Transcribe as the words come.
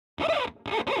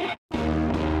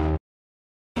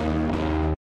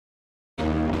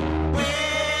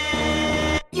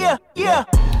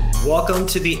Welcome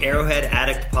to the Arrowhead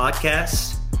Addict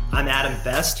Podcast. I'm Adam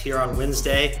Best here on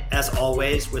Wednesday, as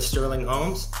always, with Sterling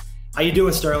Holmes. How you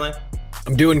doing, Sterling?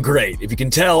 I'm doing great. If you can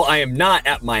tell, I am not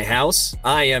at my house.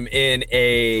 I am in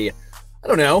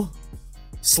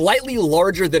slightly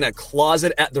larger than a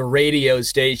closet at the radio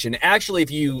station. Actually,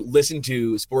 if you listen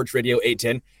to Sports Radio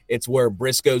 810, it's where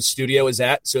Briscoe's studio is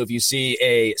at. So if you see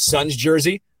a Suns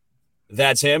jersey,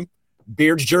 that's him.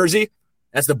 Beard's jersey,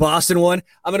 that's the Boston one.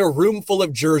 I'm in a room full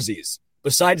of jerseys.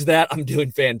 Besides that, I'm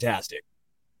doing fantastic.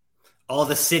 All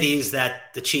the cities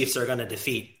that the Chiefs are going to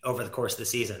defeat over the course of the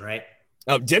season, right?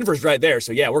 Oh, Denver's right there.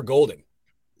 So, yeah, we're golden.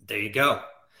 There you go.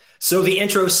 So the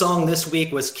intro song this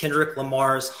week was Kendrick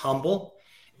Lamar's Humble.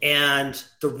 And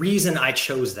the reason I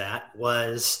chose that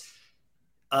was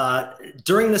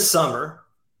during the summer,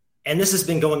 and this has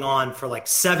been going on for like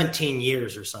 17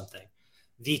 years or something,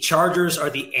 the Chargers are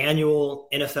the annual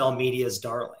NFL media's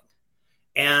darling.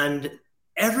 And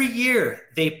every year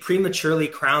they prematurely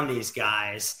crown these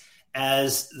guys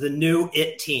as the new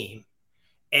it team.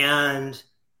 And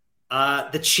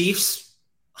the Chiefs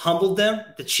humbled them.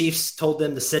 The Chiefs told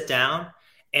them to sit down.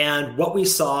 And what we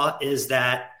saw is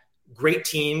that great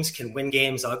teams can win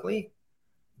games ugly,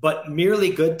 but merely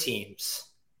good teams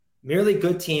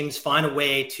find a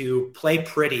way to play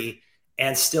pretty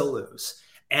and still lose.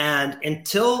 And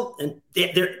don't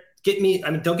get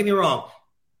me wrong,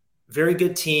 very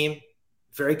good team,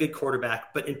 very good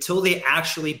quarterback, but until they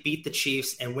actually beat the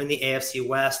Chiefs and win the AFC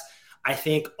West, I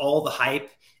think all the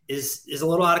hype is a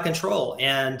little out of control.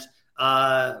 And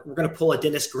we're going to pull a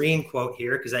Dennis Green quote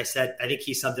here because I think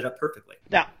he summed it up perfectly.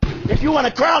 Now, if you want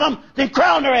to crown them, then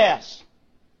crown their ass.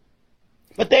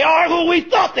 But they are who we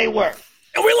thought they were.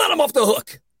 And we let them off the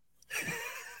hook.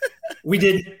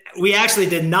 We actually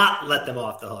did not let them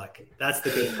off the hook. That's the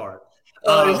good part.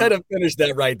 I just had to finish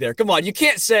that right there. Come on. You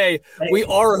can't say we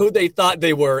are who they thought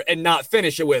they were and not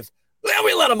finish it with, well,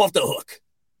 we let them off the hook.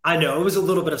 I know. It was a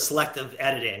little bit of selective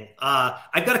editing.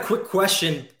 I've got a quick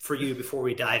question for you before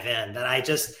we dive in that I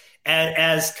just,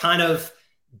 as kind of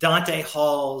Dante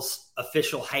Hall's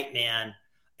official hype man,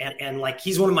 and like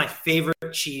he's one of my favorite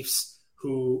Chiefs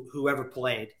who ever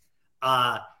played.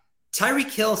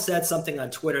 Tyreek Hill said something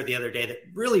on Twitter the other day that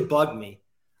really bugged me.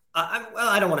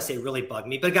 I don't want to say really bugged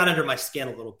me, but it got under my skin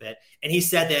a little bit. And he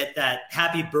said that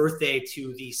happy birthday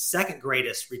to the second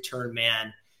greatest return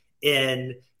man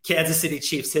in Kansas City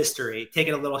Chiefs history,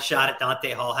 taking a little shot at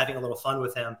Dante Hall, having a little fun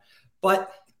with him. But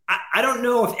I don't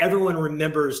know if everyone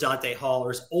remembers Dante Hall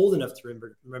or is old enough to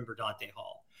remember Dante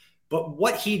Hall. But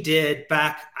what he did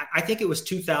back, I think it was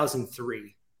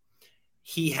 2003,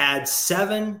 he had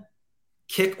 7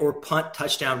 kick or punt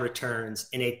touchdown returns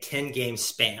in a 10-game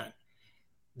span.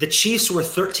 The Chiefs were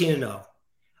 13-0.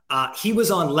 He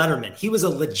was on Letterman. He was a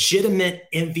legitimate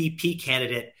MVP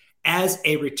candidate as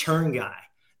a return guy.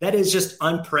 That is just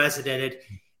unprecedented.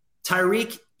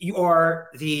 Tyreek, you are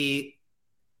the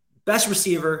best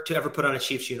receiver to ever put on a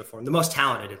Chiefs uniform, the most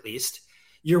talented at least.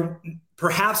 You're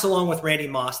perhaps, along with Randy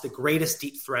Moss, the greatest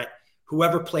deep threat who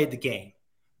ever played the game.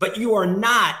 But you are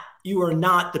not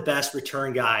the best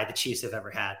return guy the Chiefs have ever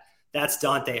had. That's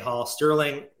Dante Hall.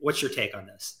 Sterling, what's your take on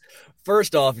this?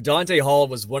 First off, Dante Hall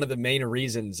was one of the main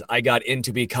reasons I got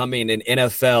into becoming an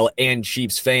NFL and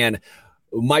Chiefs fan.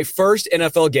 My first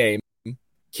NFL game,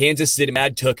 Kansas City,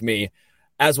 Dad took me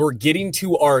as we're getting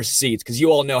to our seats, because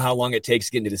you all know how long it takes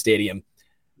to get into the stadium.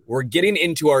 We're getting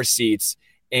into our seats,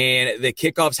 and the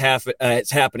kickoff's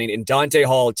it's happening, and Dante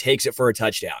Hall takes it for a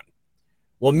touchdown.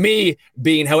 Well, me,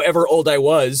 being however old I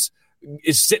was,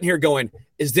 is sitting here going,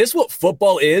 is this what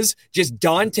football is? Just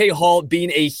Dante Hall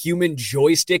being a human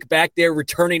joystick back there,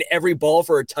 returning every ball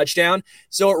for a touchdown.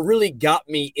 So it really got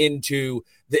me into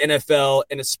the NFL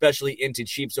and especially into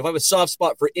Chiefs. So if I have a soft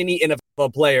spot for any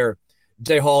NFL player,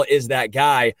 Dante Hall is that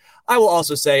guy. I will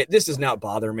also say this does not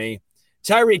bother me.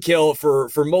 Tyreek Hill, for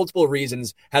multiple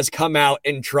reasons, has come out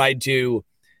and tried to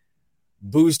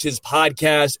boost his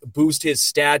podcast, boost his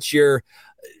stature.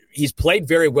 He's played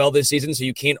very well this season, so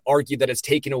you can't argue that it's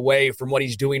taken away from what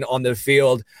he's doing on the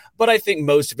field. But I think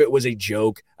most of it was a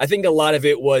joke. I think a lot of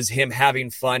it was him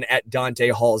having fun at Dante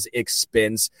Hall's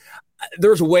expense.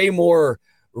 There's way more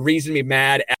reason to be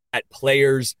mad at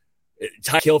players.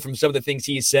 Tyreek Hill, from some of the things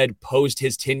he said post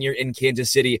his tenure in Kansas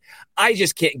City, I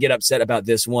just can't get upset about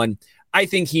this one. I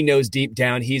think he knows deep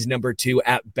down he's number 2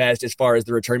 at best as far as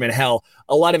the return man. Hell,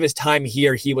 a lot of his time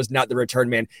here, he was not the return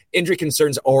man. Injury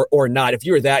concerns or not, if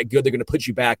you're that good, they're going to put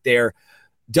you back there.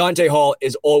 Dante Hall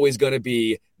is always going to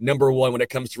be number 1 when it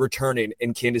comes to returning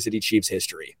in Kansas City Chiefs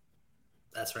history.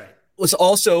 That's right. Let's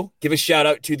also give a shout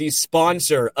out to the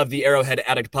sponsor of the Arrowhead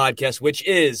Addict podcast, which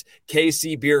is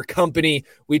KC Beer Company.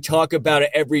 We talk about it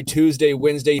every Tuesday,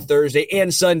 Wednesday, Thursday,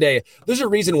 and Sunday. There's a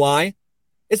reason why.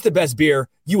 It's the best beer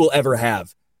you will ever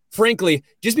have. Frankly,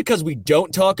 just because we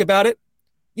don't talk about it,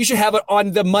 you should have it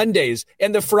on the Mondays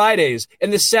and the Fridays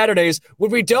and the Saturdays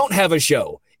when we don't have a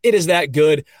show. It is that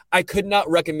good. I could not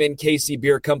recommend KC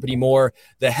Beer Company more.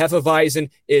 The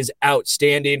Hefeweizen is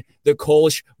outstanding. The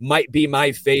Kolsch might be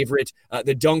my favorite.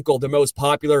 The Dunkel, the most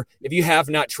popular. If you have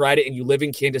not tried it and you live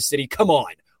in Kansas City, come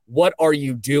on. What are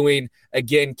you doing?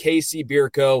 Again, KC Beer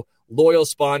Co., loyal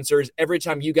sponsors. Every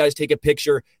time you guys take a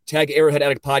picture, tag Arrowhead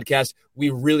Addict Podcast.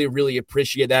 We really, really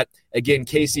appreciate that. Again,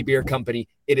 KC Beer Company.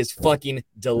 It is fucking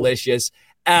delicious.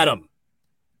 Adam,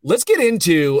 let's get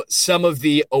into some of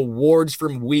the awards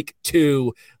from week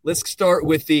 2. Let's start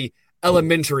with the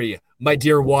Elementary, My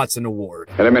Dear Watson Award.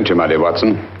 Elementary, My Dear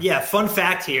Watson. Yeah, fun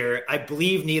fact here. I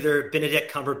believe neither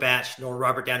Benedict Cumberbatch nor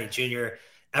Robert Downey Jr.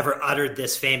 ever uttered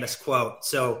this famous quote.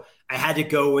 So I had to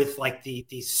go with like the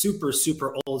super,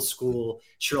 super old school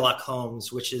Sherlock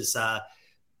Holmes, which is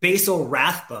Basil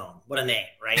Rathbone. What a name,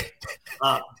 right?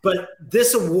 But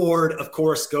this award, of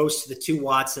course, goes to the two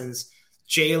Watsons,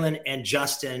 Jalen and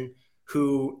Justin,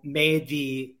 who made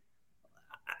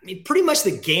pretty much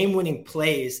the game-winning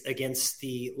plays against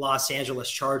the Los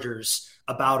Angeles Chargers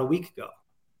about a week ago.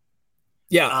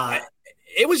 Yeah,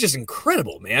 it was just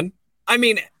incredible, man. I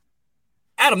mean,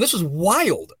 Adam, this was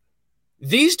wild.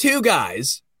 These two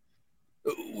guys,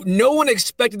 no one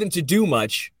expected them to do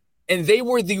much, and they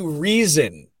were the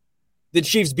reason the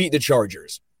Chiefs beat the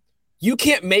Chargers. You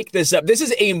can't make this up. This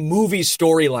is a movie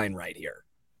storyline right here.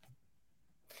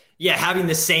 Yeah, having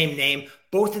the same name.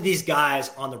 Both of these guys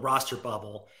on the roster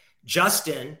bubble.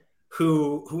 Justin,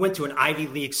 who went to an Ivy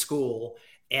League school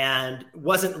and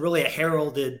wasn't really a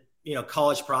heralded,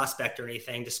 college prospect or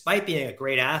anything, despite being a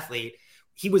great athlete,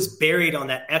 he was buried on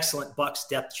that excellent Bucs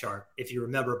depth chart, if you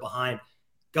remember, behind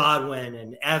Godwin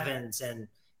and Evans and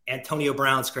Antonio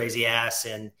Brown's crazy ass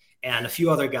and a few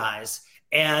other guys.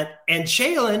 And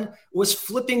Jalen was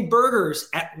flipping burgers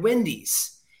at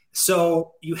Wendy's.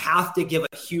 So you have to give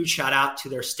a huge shout out to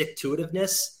their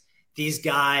stick-to-itiveness. These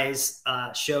guys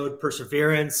showed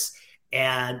perseverance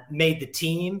and made the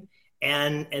team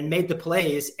and made the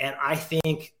plays. And I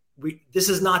think this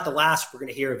is not the last we're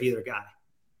going to hear of either guy.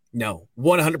 No,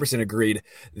 100% agreed.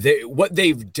 What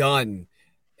they've done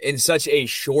in such a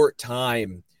short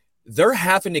time, they're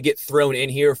having to get thrown in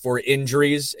here for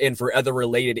injuries and for other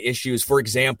related issues. For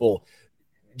example,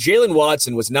 Jalen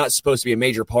Watson was not supposed to be a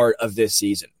major part of this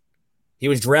season. He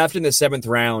was drafted in the 7th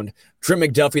round. Trent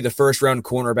McDuffie, the first-round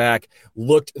cornerback,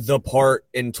 looked the part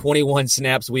in 21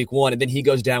 snaps week 1, and then he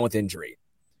goes down with injury.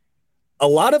 A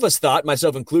lot of us thought,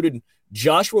 myself included,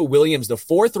 Joshua Williams, the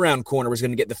 4th-round corner, was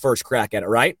going to get the first crack at it,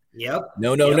 right? Yep.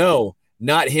 No.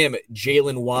 Not him,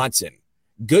 Jalen Watson.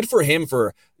 Good for him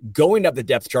for going up the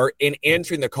depth chart and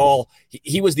answering the call.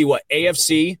 He was the,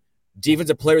 AFC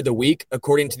Defensive Player of the Week,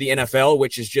 according to the NFL,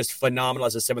 which is just phenomenal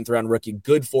as a 7th-round rookie.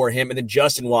 Good for him. And then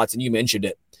Justin Watson, you mentioned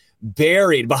it,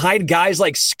 buried behind guys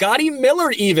like Scotty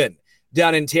Miller even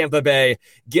down in Tampa Bay,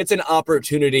 gets an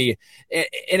opportunity.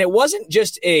 And it wasn't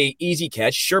just a easy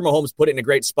catch. Sure, Mahomes put it in a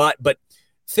great spot, but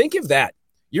think of that.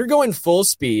 You're going full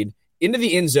speed into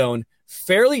the end zone,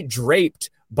 fairly draped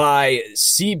by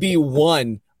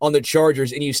CB1 on the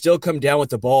Chargers, and you still come down with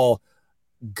the ball.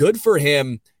 Good for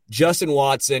him. Justin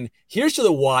Watson. Here's to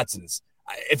the Watsons.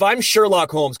 If I'm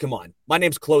Sherlock Holmes, come on. My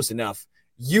name's close enough.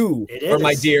 You are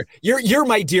my dear. You're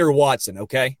my dear Watson,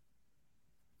 okay?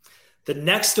 The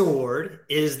next award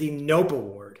is the Nope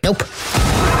Award. Nope.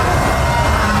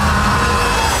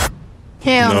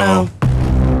 Hell no.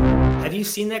 Have you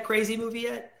seen that crazy movie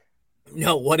yet?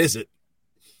 No, what is it?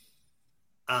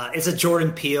 It's a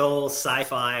Jordan Peele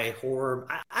sci-fi horror.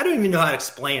 I don't even know how to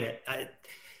explain it.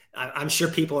 I'm sure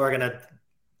people are going to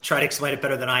try to explain it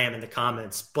better than I am in the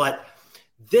comments. But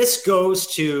this goes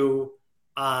to,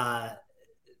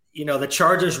 the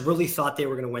Chargers really thought they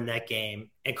were going to win that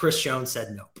game. And Chris Jones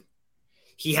said nope.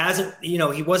 He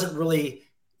wasn't really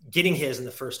getting his in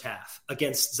the first half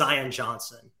against Zion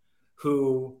Johnson,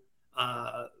 who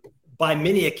by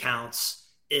many accounts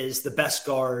is the best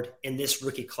guard in this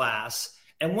rookie class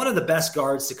and one of the best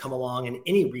guards to come along in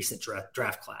any recent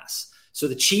draft class. So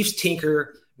the Chiefs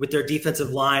tinker with their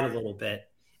defensive line a little bit.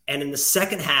 And in the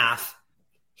second half,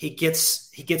 he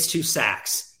gets 2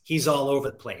 sacks. He's all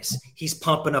over the place. He's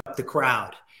pumping up the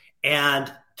crowd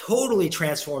and totally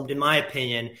transformed, in my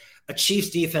opinion, a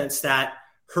Chiefs defense that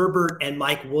Herbert and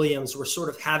Mike Williams were sort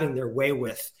of having their way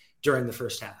with during the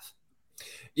first half.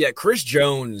 Yeah, Chris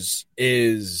Jones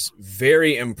is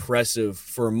very impressive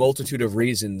for a multitude of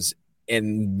reasons,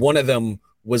 and one of them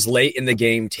was late in the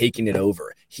game taking it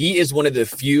over. He is one of the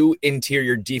few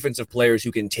interior defensive players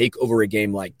who can take over a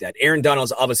game like that. Aaron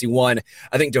Donald's obviously one.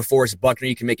 I think DeForest Buckner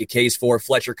you can make a case for,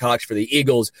 Fletcher Cox for the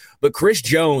Eagles, but Chris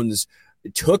Jones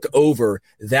took over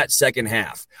that second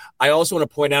half. I also want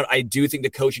to point out, I do think the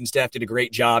coaching staff did a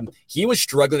great job. He was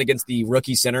struggling against the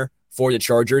rookie center for the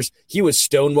Chargers. He was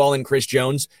stonewalling Chris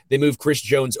Jones. They moved Chris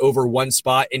Jones over one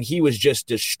spot, and he was just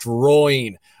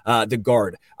destroying the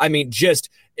guard. I mean,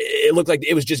 it looked like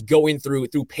it was just going through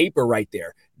paper right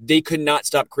there. They could not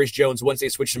stop Chris Jones once they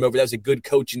switched him over. That was a good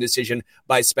coaching decision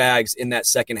by Spags in that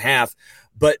second half.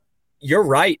 But you're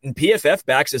right, and PFF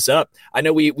backs us up. I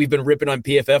know we've been ripping on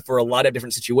PFF for a lot of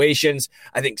different situations.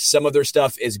 I think some of their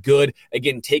stuff is good.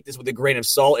 Again, take this with a grain of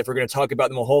salt. If we're going to talk about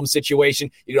the Mahomes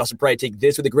situation, you can also probably take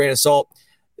this with a grain of salt.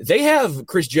 They have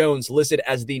Chris Jones listed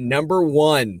as the number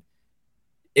one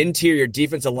interior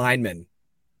defensive lineman,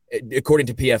 according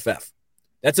to PFF.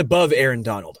 That's above Aaron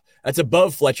Donald. That's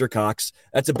above Fletcher Cox.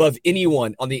 That's above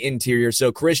anyone on the interior.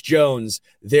 So Chris Jones,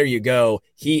 there you go.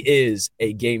 He is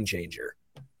a game changer.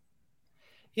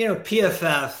 You know,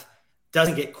 PFF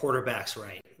doesn't get quarterbacks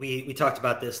right. We talked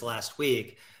about this last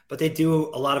week, but they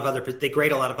grade a lot of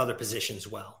other positions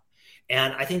well.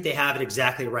 And I think they have it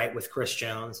exactly right with Chris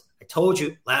Jones. I told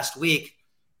you last week,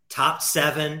 top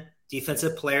 7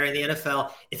 defensive player in the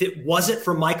NFL. If it wasn't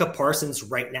for Micah Parsons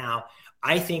right now,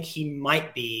 I think he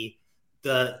might be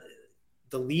the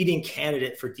leading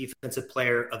candidate for defensive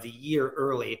player of the year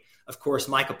early. Of course,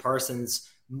 Micah Parsons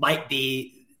might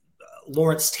be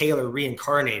Lawrence Taylor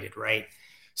reincarnated, right?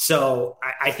 So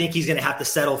I think he's going to have to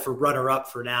settle for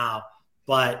runner-up for now.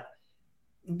 But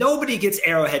nobody gets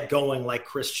Arrowhead going like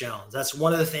Chris Jones. That's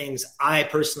one of the things I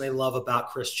personally love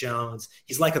about Chris Jones.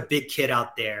 He's like a big kid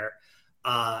out there.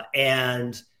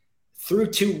 And through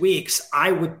 2 weeks,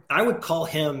 I would call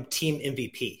him team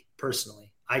MVP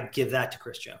personally. I'd give that to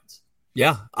Chris Jones.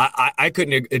 Yeah, I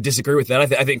couldn't disagree with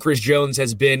that. I think Chris Jones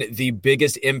has been the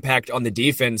biggest impact on the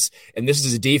defense, and this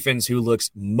is a defense who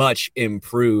looks much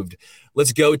improved.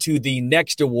 Let's go to the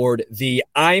next award, the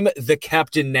I'm the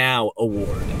Captain Now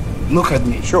award. Look at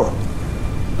me, sure.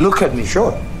 Look at me,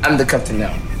 sure. I'm the captain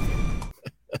now.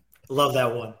 Love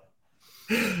that one.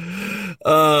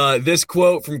 This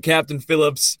quote from Captain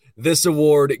Phillips, this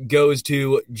award goes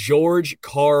to George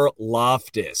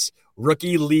Karlaftis.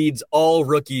 Rookie leads all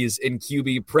rookies in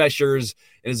QB pressures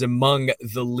and is among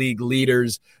the league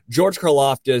leaders. George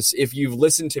Karlaftis, if you've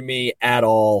listened to me at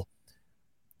all,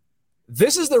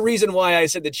 this is the reason why I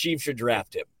said the Chiefs should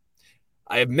draft him.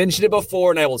 I have mentioned it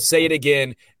before, and I will say it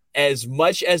again. As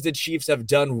much as the Chiefs have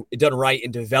done right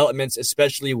in developments,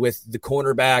 especially with the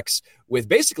cornerbacks, with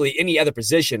basically any other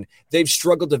position, they've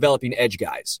struggled developing edge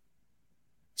guys.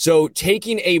 So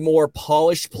taking a more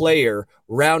polished player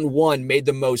round one made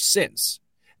the most sense.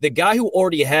 The guy who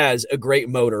already has a great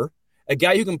motor, a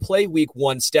guy who can play week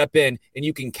one, step in, and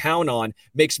you can count on,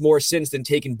 makes more sense than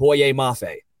taking Boye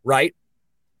Mafe, right?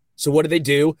 So what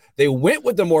do? They went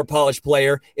with the more polished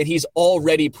player, and he's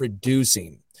already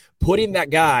producing. Putting that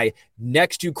guy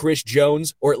next to Chris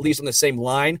Jones, or at least on the same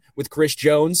line with Chris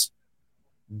Jones,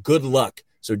 good luck.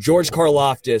 So George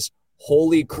Karlaftis,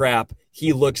 holy crap,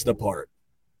 he looks the part.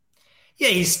 Yeah,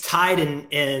 he's tied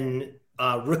in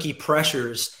rookie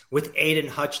pressures with Aiden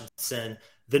Hutchinson,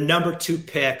 the number 2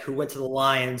 pick who went to the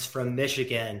Lions from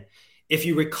Michigan. If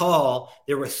you recall,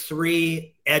 there were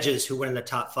 3 edges who went in the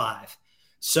top 5.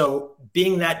 So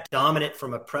being that dominant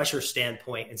from a pressure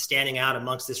standpoint and standing out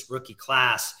amongst this rookie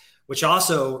class, which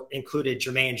also included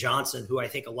Jermaine Johnson, who I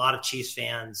think a lot of Chiefs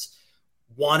fans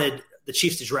wanted the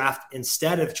Chiefs to draft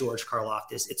instead of George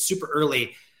Karlaftis. It's super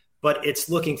early, but it's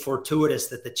looking fortuitous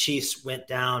that the Chiefs went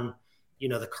down,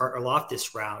 the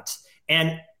Karlaftis route.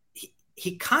 And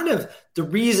he kind of, the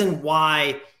reason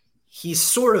why he's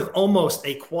sort of almost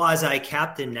a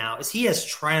quasi-captain now is he has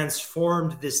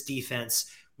transformed this defense,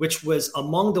 which was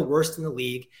among the worst in the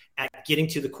league at getting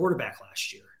to the quarterback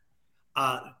last year.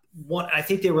 I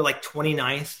think they were like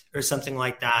 29th or something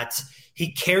like that.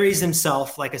 He carries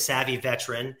himself like a savvy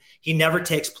veteran. He never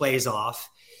takes plays off.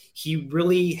 He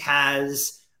really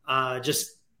has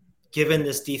just given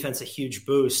this defense a huge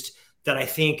boost that I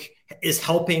think is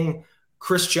helping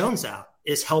Chris Jones out,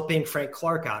 is helping Frank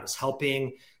Clark out, is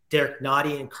helping Derek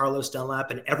Nottie and Carlos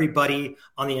Dunlap, and everybody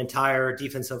on the entire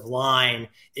defensive line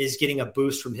is getting a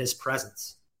boost from his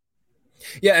presence.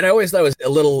 Yeah, and I always thought it was a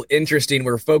little interesting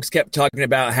where folks kept talking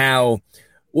about how,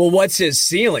 well, what's his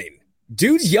ceiling?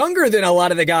 dude's younger than a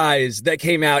lot of the guys that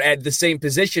came out at the same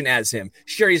position as him.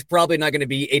 Sure, he's probably not going to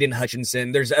be Aiden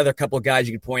Hutchinson. There's other couple of guys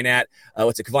you could point at.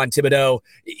 Kayvon Thibodeau.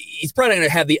 He's probably not going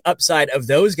to have the upside of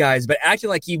those guys, but acting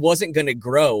like he wasn't going to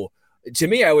grow, to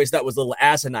me, I always thought was a little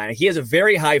asinine. He has a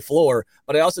very high floor,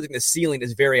 but I also think the ceiling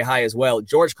is very high as well.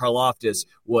 George Karlaftis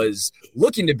was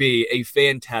looking to be a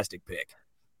fantastic pick.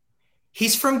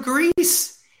 He's from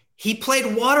Greece. He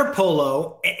played water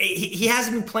polo. He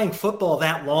hasn't been playing football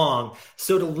that long.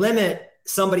 So to limit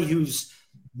somebody who's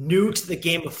new to the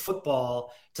game of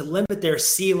football, to limit their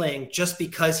ceiling just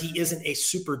because he isn't a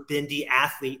super bendy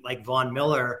athlete like Von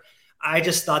Miller, I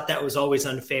just thought that was always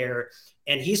unfair.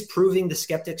 And he's proving the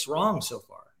skeptics wrong so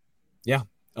far. Yeah,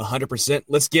 100%.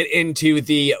 Let's get into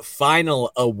the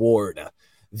final award,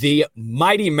 the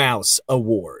Mighty Mouse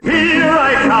Award. Here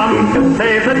I come to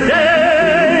save the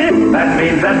day. That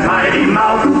means that Mighty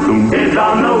Mouse is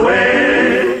on the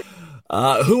way.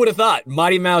 Who would have thought?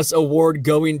 Mighty Mouse Award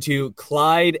going to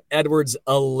Clyde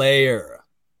Edwards-Helaire.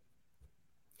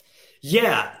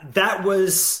 Yeah, that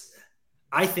was,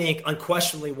 I think,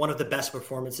 unquestionably one of the best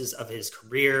performances of his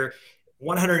career.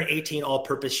 118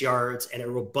 all-purpose yards and a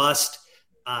robust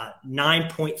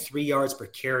 9.3 yards per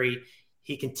carry.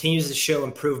 He continues to show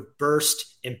improved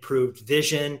burst, improved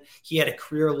vision. He had a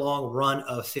career-long run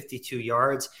of 52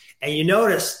 yards. And you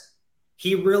notice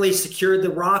he really secured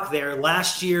the rock there.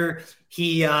 Last year,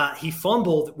 he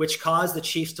fumbled, which caused the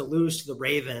Chiefs to lose to the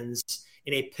Ravens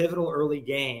in a pivotal early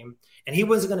game. And he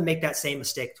wasn't going to make that same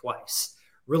mistake twice.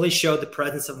 Really showed the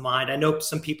presence of mind. I know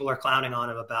some people are clowning on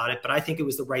him about it, but I think it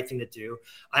was the right thing to do.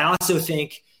 I also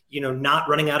think, not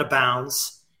running out of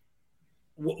bounds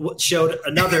showed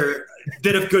another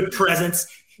bit of good presence.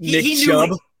 Nick Chubb.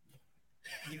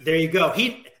 There you go.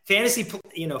 Fantasy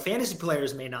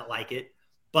players may not like it,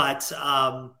 but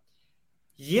I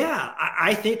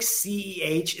think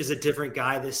CEH is a different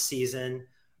guy this season.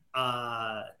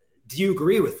 Do you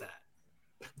agree with that?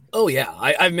 Oh, yeah.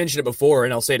 I've mentioned it before,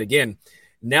 and I'll say it again.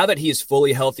 Now that he is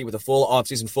fully healthy with a full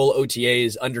offseason, full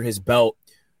OTAs under his belt,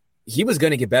 he was going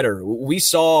to get better. We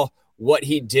saw what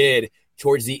he did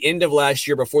towards the end of last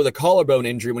year before the collarbone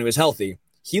injury when he was healthy.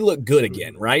 He looked good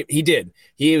again, right? He did.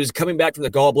 He was coming back from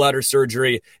the gallbladder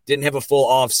surgery, didn't have a full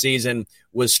offseason,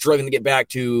 was struggling to get back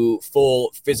to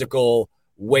full physical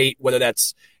weight, whether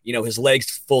that's, his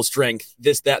legs full strength,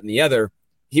 this, that, and the other.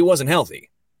 He wasn't healthy.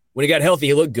 When he got healthy,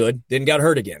 he looked good, then got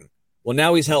hurt again. Well,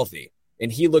 now he's healthy.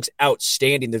 And he looks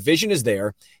outstanding. The vision is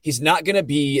there. He's not going to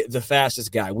be the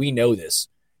fastest guy. We know this.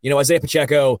 Isaiah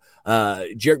Pacheco,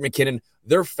 Jerick McKinnon,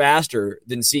 they're faster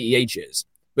than CEH is.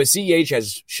 But CEH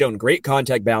has shown great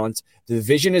contact balance. The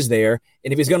vision is there.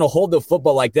 And if he's going to hold the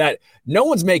football like that, no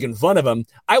one's making fun of him.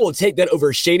 I will take that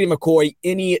over Shady McCoy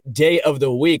any day of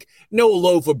the week. No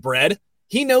loaf of bread.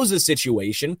 He knows the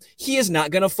situation. He is not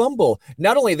going to fumble.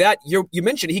 Not only that, you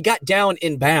mentioned he got down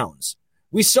in bounds.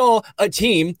 We saw a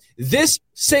team this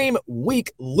same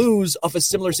week lose off a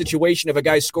similar situation of a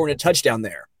guy scoring a touchdown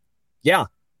there. Yeah,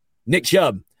 Nick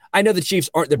Chubb. I know the Chiefs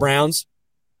aren't the Browns,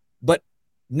 but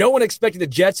no one expected the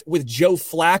Jets with Joe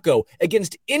Flacco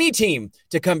against any team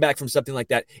to come back from something like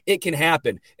that. It can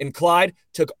happen. And Clyde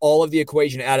took all of the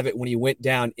equation out of it when he went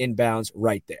down in bounds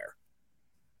right there.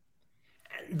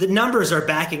 The numbers are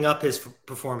backing up his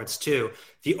performance too.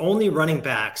 The only running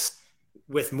backs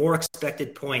with more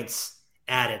expected points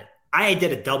added, I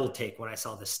did a double take when I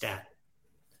saw this stat,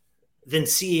 than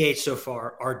CEH so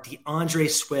far are DeAndre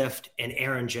Swift and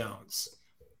Aaron Jones.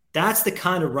 That's the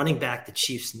kind of running back the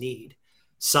Chiefs need.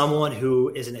 Someone who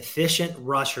is an efficient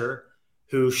rusher,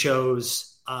 who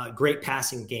shows great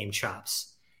passing game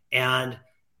chops. And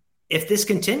if this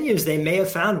continues, they may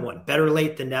have found one. Better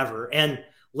late than never. And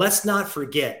let's not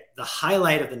forget the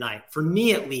highlight of the night, for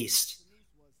me at least,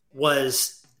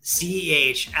 was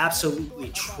CEH absolutely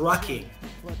trucking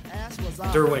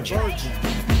Derwin James.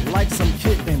 Like some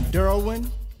kid in Derwin.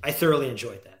 I thoroughly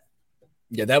enjoyed that.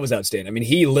 Yeah, that was outstanding. I mean,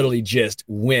 he literally just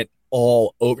went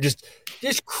all over, just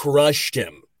crushed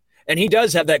him. And he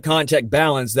does have that contact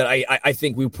balance that I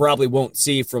think we probably won't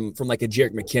see from like a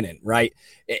Jerick McKinnon, right?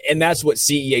 And that's what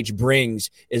CEH brings,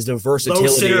 is the versatility.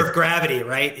 Low center of gravity,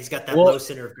 right? He's got that low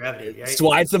center of gravity, right? That's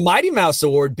why it's the Mighty Mouse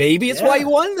Award, baby. It's why he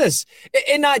won this.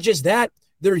 And not just that,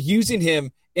 they're using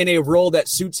him in a role that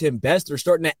suits him best. They're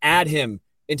starting to add him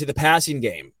into the passing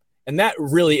game. And that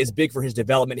really is big for his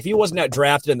development. If he wasn't out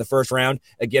drafted in the first round,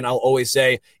 again, I'll always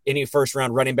say any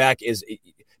first-round running back is a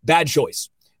bad choice.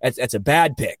 That's a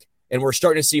bad pick. And we're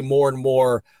starting to see more and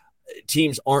more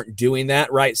teams aren't doing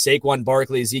that, right? Saquon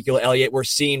Barkley, Ezekiel Elliott, we're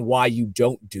seeing why you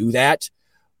don't do that.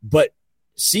 But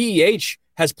CEH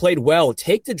has played well.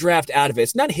 Take the draft out of it.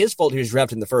 It's not his fault he was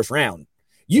drafted in the first round.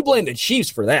 You blame the Chiefs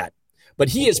for that, but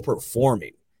he is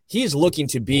performing. He is looking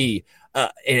to be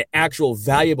an actual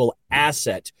valuable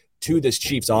asset to this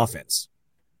Chiefs offense.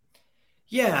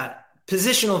 Yeah,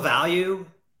 positional value.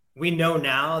 We know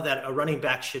now that a running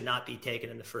back should not be taken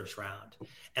in the first round.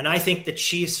 And I think the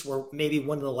Chiefs were maybe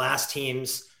one of the last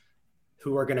teams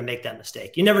who are going to make that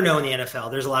mistake. You never know in the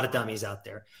NFL. There's a lot of dummies out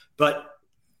there. But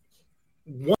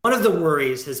one of the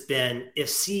worries has been if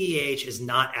CEH is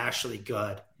not actually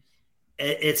good,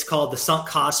 it's called the sunk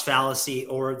cost fallacy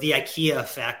or the IKEA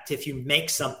effect. If you make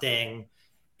something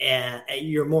and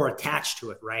you're more attached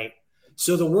to it, right?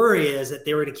 So the worry is that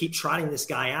they were going to keep trotting this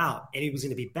guy out and he was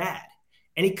going to be bad.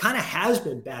 And he kind of has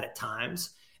been bad at times.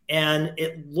 And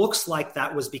it looks like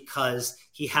that was because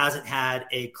he hasn't had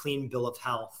a clean bill of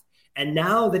health. And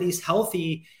now that he's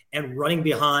healthy and running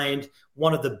behind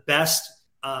one of the best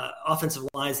offensive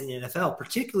lines in the NFL,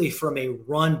 particularly from a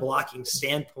run blocking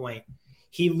standpoint,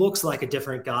 he looks like a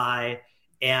different guy.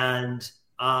 And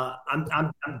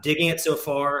I'm digging it so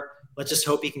far. Let's just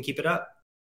hope he can keep it up.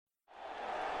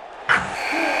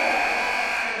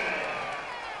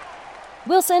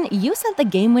 Wilson, you sent the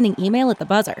game-winning email at the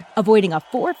buzzer, avoiding a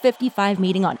 4:55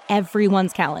 meeting on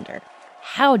everyone's calendar.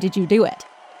 How did you do it?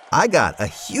 I got a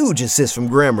huge assist from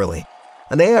Grammarly,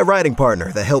 an AI writing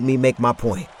partner that helped me make my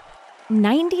point.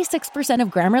 96% of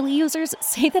Grammarly users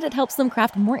say that it helps them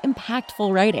craft more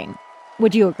impactful writing.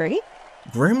 Would you agree?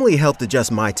 Grammarly helped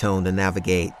adjust my tone to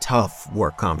navigate tough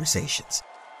work conversations.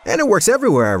 And it works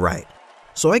everywhere I write,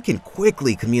 so I can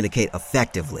quickly communicate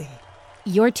effectively.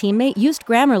 Your teammate used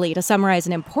Grammarly to summarize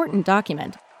an important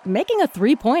document, making a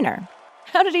 3-pointer.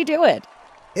 How did he do it?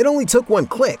 It only took one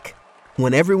click.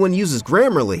 When everyone uses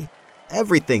Grammarly,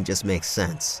 everything just makes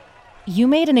sense. You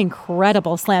made an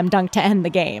incredible slam dunk to end the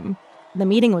game. The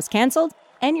meeting was canceled,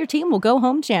 and your team will go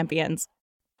home champions.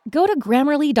 Go to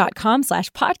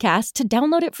Grammarly.com/podcast to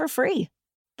download it for free.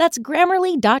 That's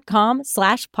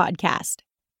Grammarly.com/podcast.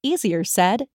 Easier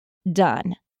said,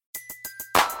 done.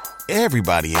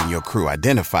 Everybody in your crew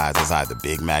identifies as either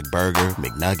Big Mac Burger,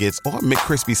 McNuggets, or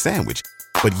McCrispy Sandwich.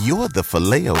 But you're the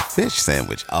Filet-O-Fish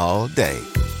Sandwich all day.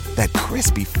 That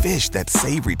crispy fish, that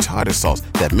savory tartar sauce,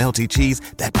 that melty cheese,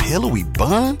 that pillowy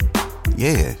bun.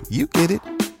 Yeah, you get it.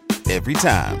 Every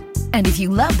time. And if you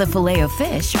love the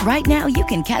Filet-O-Fish, right now you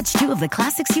can catch 2 of the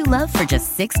classics you love for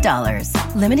just $6.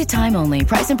 Limited time only.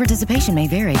 Price and participation may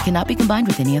vary. Cannot be combined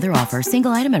with any other offer.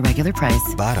 Single item at regular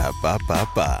price.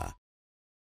 Ba-da-ba-ba-ba.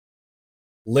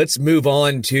 Let's move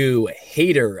on to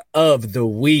Hater of the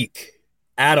Week.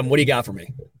 Adam, what do you got for me?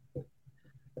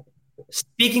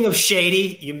 Speaking of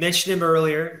shady, you mentioned him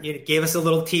earlier. You gave us a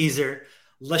little teaser.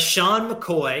 LaShawn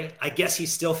McCoy, I guess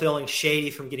he's still feeling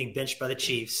shady from getting benched by the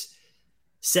Chiefs,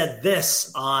 said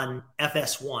this on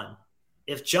FS1.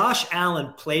 If Josh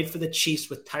Allen played for the Chiefs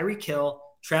with Tyreek Hill,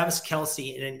 Travis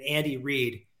Kelce, and Andy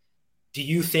Reid, do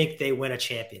you think they win a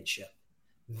championship?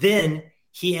 Then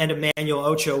he and Emmanuel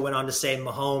Ocho went on to say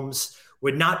Mahomes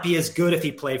would not be as good if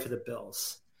he played for the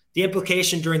Bills. The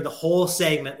implication during the whole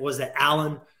segment was that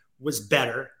Allen was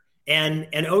better, and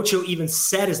Ocho even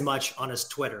said as much on his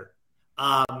Twitter.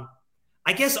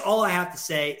 I guess all I have to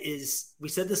say is we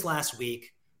said this last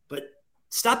week, but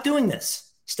stop doing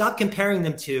this. Stop comparing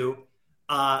them to.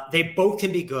 They both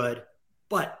can be good,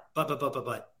 but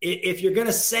if you're going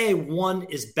to say one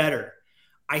is better,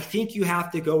 I think you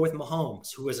have to go with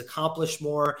Mahomes, who has accomplished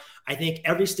more. I think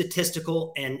every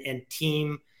statistical and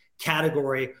team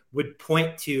category would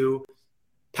point to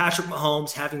Patrick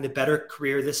Mahomes having the better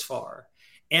career this far.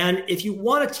 And if you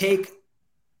want to take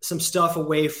some stuff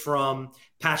away from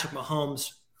Patrick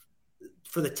Mahomes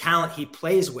for the talent he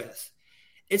plays with,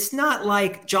 it's not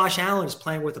like Josh Allen is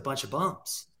playing with a bunch of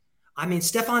bums. I mean,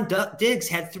 Stephon Diggs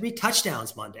had 3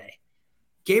 touchdowns Monday.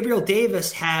 Gabriel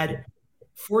Davis had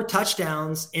 4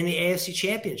 touchdowns in the AFC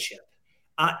Championship.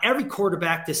 Every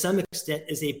quarterback, to some extent,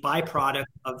 is a byproduct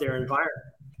of their environment.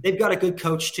 They've got a good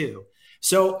coach, too.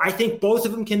 So I think both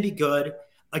of them can be good.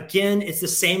 Again, it's the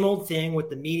same old thing with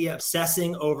the media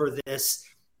obsessing over this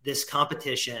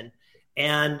competition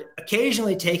and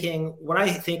occasionally taking what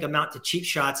I think amount to cheap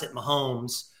shots at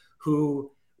Mahomes,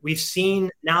 who we've seen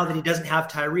now that he doesn't have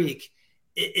Tyreek,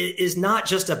 is not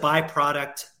just a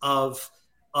byproduct of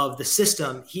the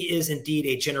system. He is indeed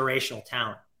a generational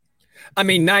talent. I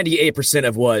mean, 98%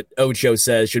 of what Ocho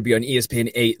says should be on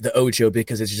ESPN 8, the Ocho,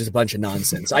 because it's just a bunch of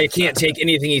nonsense. I can't take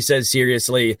anything he says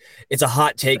seriously. It's a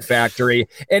hot take factory.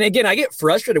 And again, I get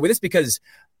frustrated with this because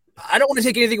I don't want to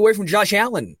take anything away from Josh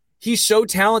Allen. He's so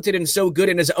talented and so good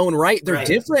in his own right. They're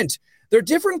different. They're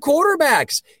different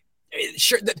quarterbacks.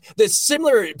 Sure, the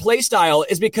similar play style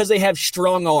is because they have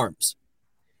strong arms.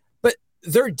 But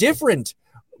they're different.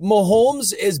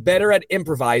 Mahomes is better at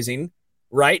improvising,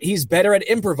 right? He's better at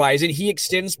improvising. He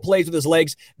extends plays with his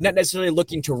legs, not necessarily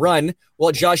looking to run,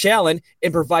 while Josh Allen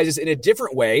improvises in a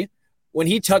different way. When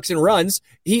he tucks and runs,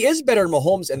 he is better than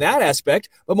Mahomes in that aspect,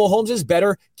 but Mahomes is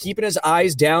better keeping his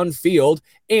eyes downfield,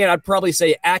 and I'd probably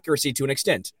say accuracy to an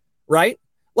extent, right?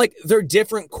 Like, they're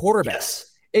different quarterbacks.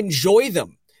 Yes. Enjoy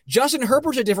them. Justin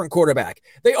Herbert's a different quarterback.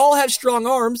 They all have strong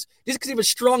arms. Just because you have a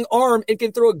strong arm and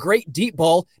can throw a great deep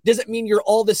ball doesn't mean you're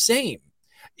all the same.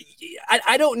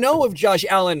 I don't know if Josh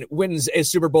Allen wins a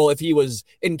Super Bowl if he was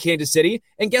in Kansas City,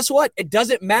 and guess what? It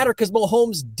doesn't matter because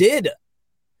Mahomes did.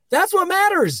 That's what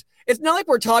matters. It's not like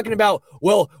we're talking about,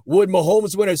 well, would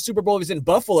Mahomes win a Super Bowl if he's in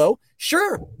Buffalo?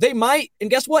 Sure, they might. And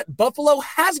guess what? Buffalo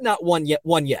has not won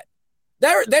yet.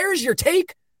 There's your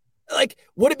take. Like,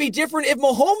 would it be different if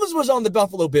Mahomes was on the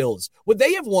Buffalo Bills? Would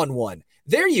they have won one?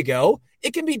 There you go.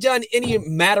 It can be done any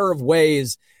matter of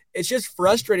ways. It's just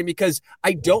frustrating because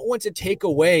I don't want to take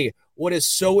away what is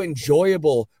so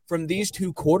enjoyable from these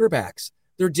two quarterbacks.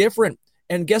 They're different.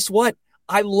 And guess what?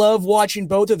 I love watching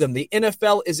both of them. The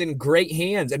NFL is in great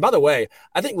hands. And by the way,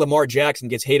 I think Lamar Jackson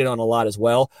gets hated on a lot as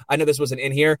well. I know this wasn't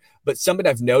in here, but something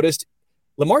I've noticed,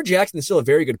 Lamar Jackson is still a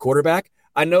very good quarterback.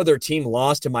 I know their team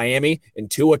lost to Miami,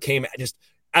 and Tua came just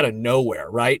out of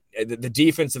nowhere, right? The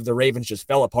defense of the Ravens just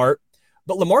fell apart.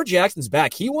 But Lamar Jackson's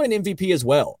back. He won an MVP as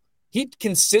well. He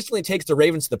consistently takes the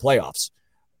Ravens to the playoffs.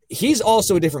 He's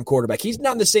also a different quarterback. He's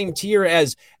not in the same tier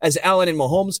as Allen and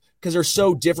Mahomes because they're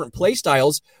so different play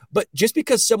styles. But just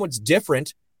because someone's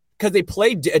different, because they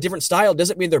play a different style,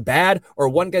 doesn't mean they're bad or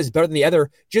one guy's better than the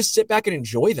other. Just sit back and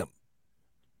enjoy them.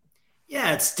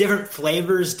 Yeah, it's different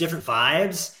flavors, different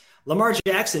vibes. Lamar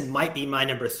Jackson might be my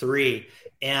number 3,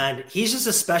 and he's just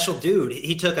a special dude.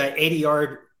 He took an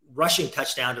 80-yard rushing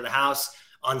touchdown to the house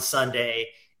on Sunday,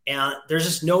 and there's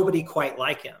just nobody quite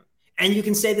like him. And you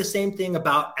can say the same thing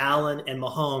about Allen and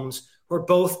Mahomes, who are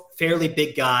both fairly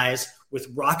big guys with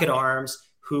rocket arms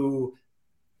who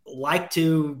like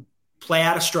to play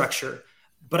out of structure.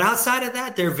 But outside of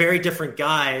that, they're very different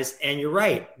guys. And you're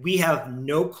right. We have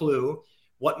no clue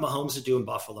what Mahomes would do in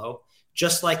Buffalo.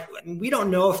 Just like we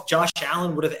don't know if Josh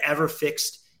Allen would have ever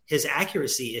fixed his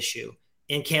accuracy issue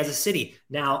in Kansas City.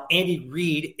 Now, Andy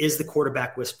Reid is the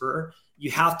quarterback whisperer.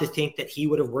 You have to think that he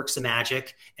would have worked some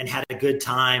magic and had a good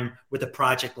time with a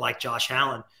project like Josh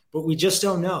Allen. But we just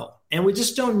don't know. And we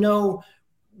just don't know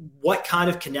what kind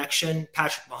of connection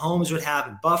Patrick Mahomes would have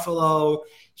in Buffalo.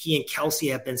 He and Kelsey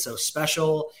have been so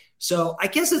special. So I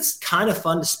guess it's kind of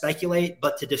fun to speculate,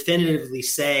 but to definitively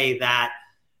say that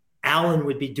Allen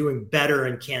would be doing better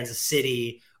in Kansas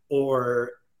City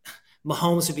or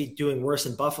Mahomes would be doing worse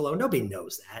in Buffalo, nobody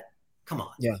knows that. Come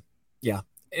on. Yeah.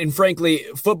 And frankly,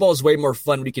 football is way more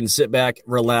fun when you can sit back,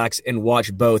 relax, and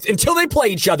watch both until they play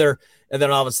each other. And then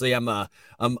obviously I'm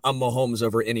Mahomes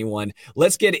over anyone.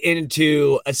 Let's get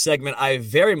into a segment I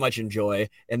very much enjoy,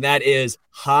 and that is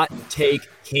Hot Take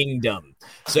Kingdom.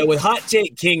 So with Hot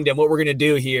Take Kingdom, what we're going to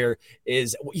do here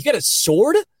is, you got a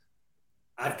sword?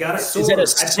 I've got a sword. Is that a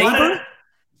saber?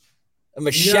 A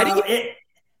machete? No,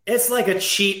 it's like a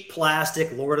cheap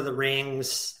plastic Lord of the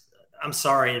Rings. I'm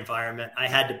sorry, environment. I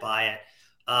had to buy it.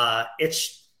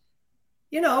 It's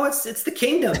the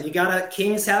kingdom.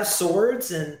 Kings have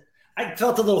swords, and I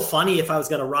felt a little funny if I was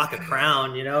going to rock a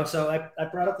crown, so I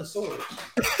brought up the sword.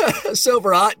 So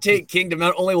for Hot Take Kingdom,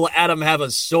 not only will Adam have a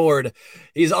sword,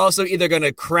 he's also either going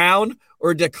to crown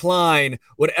or decline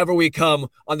whatever we come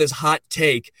on this hot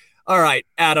take. All right,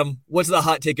 Adam, what's the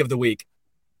hot take of the week?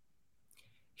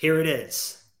 Here it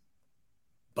is.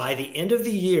 By the end of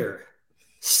the year,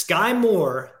 Sky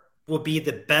Moore will be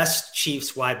the best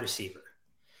Chiefs wide receiver.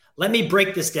 Let me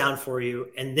break this down for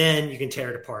you, and then you can tear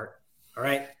it apart. All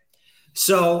right.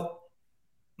 So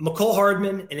McCole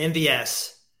Hardman and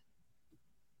MVS,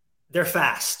 they're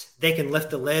fast. They can lift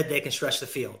the lid. They can stretch the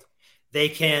field. They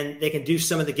can do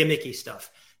some of the gimmicky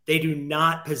stuff. They do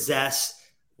not possess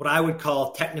what I would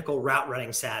call technical route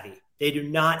running savvy. They do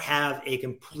not have a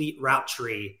complete route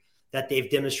tree that they've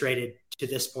demonstrated to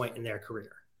this point in their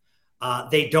career.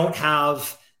 They don't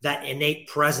have that innate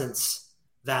presence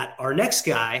that our next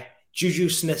guy, Juju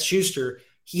Smith-Schuster,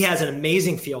 he has an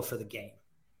amazing feel for the game.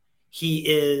 He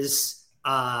is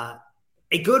a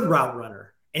good route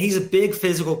runner, and he's a big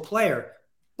physical player,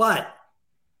 but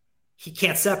he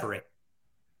can't separate.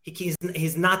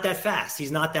 He's not that fast.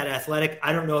 He's not that athletic.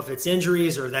 I don't know if it's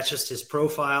injuries or that's just his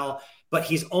profile, but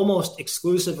he's almost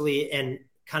exclusively in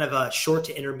kind of a short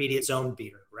to intermediate zone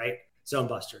beater, right? Zone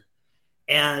buster.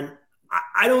 And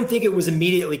I don't think it was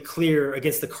immediately clear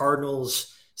against the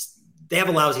Cardinals. They have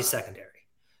a lousy secondary,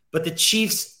 but the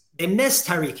Chiefs they missed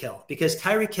Tyreek Hill because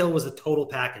Tyreek Hill was a total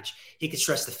package. He could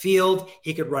stretch the field.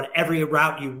 He could run every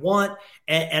route you want.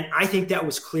 And I think that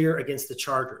was clear against the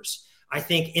Chargers. I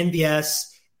think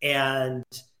MVS and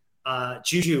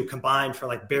Juju combined for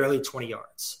like barely 20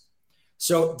 yards.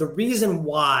 So the reason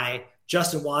why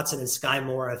Justin Watson and Sky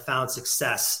Moore have found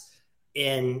success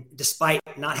despite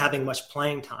not having much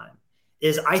playing time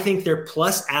is I think they're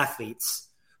plus athletes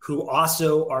who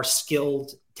also are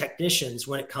skilled technicians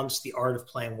when it comes to the art of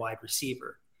playing wide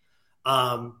receiver.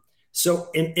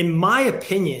 So in my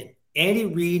opinion, Andy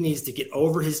Reid needs to get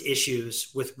over his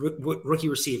issues with rookie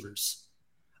receivers.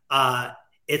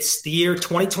 It's the year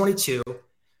 2022.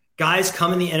 Guys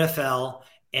come in the NFL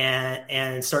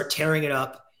and start tearing it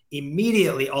up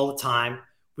immediately all the time.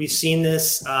 We've seen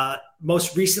this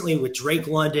most recently with Drake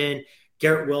London,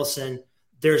 Garrett Wilson.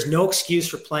 There's no excuse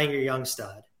for playing your young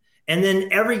stud. And then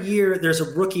every year there's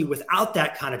a rookie without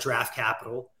that kind of draft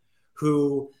capital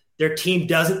who their team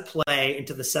doesn't play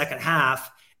into the second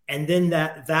half. And then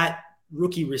that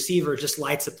rookie receiver just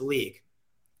lights up the league.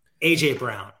 A.J.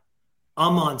 Brown,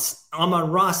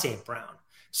 Amon-Ra St. Brown.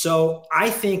 So I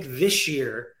think this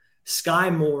year Sky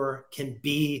Moore can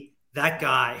be that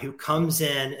guy who comes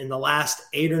in the last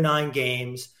 8 or 9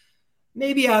 games,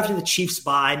 maybe after the Chiefs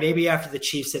bye, maybe after the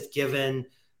Chiefs have given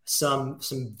some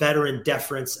veteran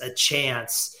deference a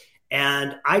chance.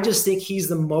 And I just think he's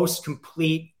the most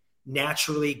complete,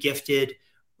 naturally gifted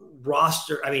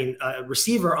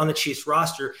receiver on the Chiefs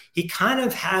roster. He kind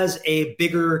of has a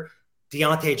bigger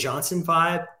Deontay Johnson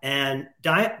vibe, and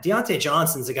Deontay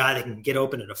Johnson's a guy that can get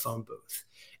open at a phone booth.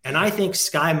 And I think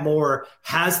Sky Moore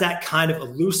has that kind of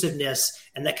elusiveness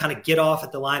and that kind of get off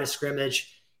at the line of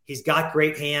scrimmage. He's got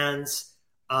great hands.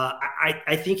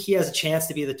 I think he has a chance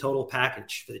to be the total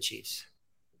package for the Chiefs.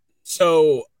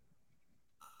 So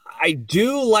I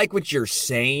do like what you're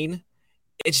saying.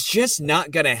 It's just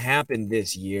not going to happen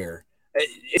this year.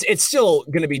 It's still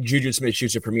going to be Juju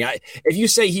Smith-Schuster for me. If you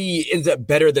say he ends up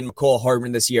better than McCall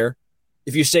Hardman this year,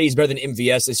 if you say he's better than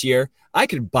MVS this year, I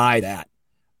could buy that.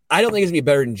 I don't think he's going to be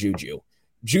better than Juju.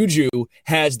 Juju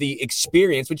has the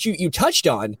experience, which you touched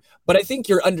on, but I think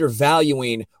you're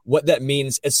undervaluing what that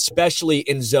means, especially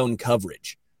in zone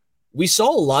coverage. We saw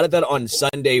a lot of that on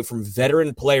Sunday from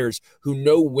veteran players who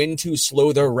know when to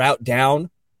slow their route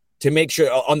down to make sure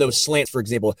on those slants, for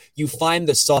example, you find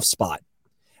the soft spot.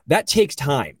 That takes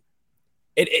time.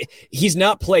 He's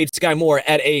not played Sky Moore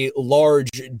at a large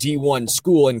D1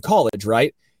 school in college,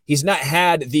 right? He's not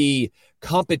had the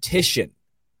competition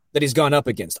that he's gone up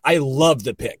against. I love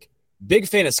the pick. Big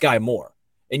fan of Sky Moore.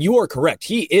 And you are correct.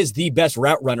 He is the best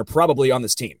route runner probably on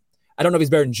this team. I don't know if he's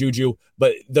better than Juju,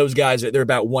 but those guys, they're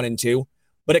about 1 and 2.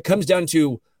 But it comes down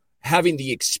to having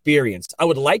the experience. I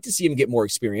would like to see him get more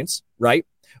experience, right?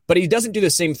 But he doesn't do the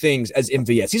same things as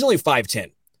MVS. He's only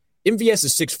 5'10". MVS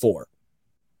is 6'4",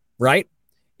 right?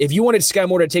 If you wanted Sky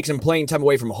Moore to take some playing time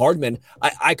away from Hardman,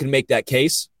 I could make that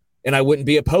case, and I wouldn't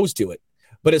be opposed to it.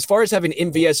 But as far as having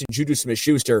MVS and Juju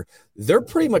Smith-Schuster, they're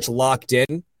pretty much locked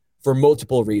in for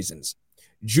multiple reasons.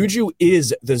 Juju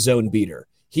is the zone beater.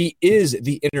 He is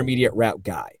the intermediate route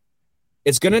guy.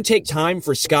 It's going to take time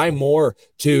for Sky Moore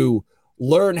to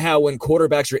learn how when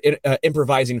quarterbacks are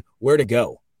improvising where to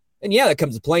go. And yeah, that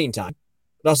comes with playing time.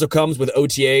 It also comes with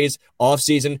OTAs,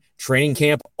 offseason, training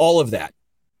camp, all of that.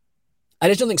 I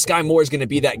just don't think Sky Moore is going to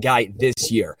be that guy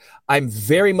this year. I'm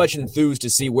very much enthused to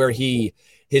see where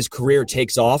his career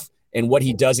takes off and what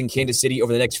he does in Kansas City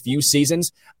over the next few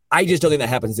seasons. I just don't think that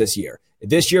happens this year.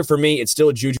 This year, for me, it's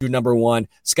still Juju number 1.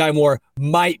 Sky Moore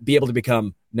might be able to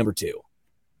become number 2.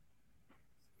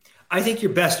 I think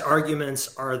your best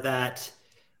arguments are that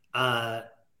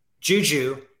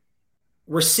Juju,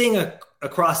 we're seeing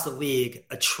across the league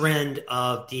a trend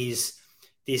of these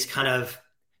kind of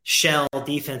shell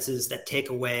defenses that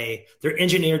they're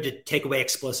engineered to take away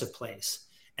explosive plays.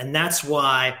 And that's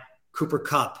why Cooper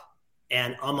Kupp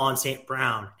and Amon-Ra St.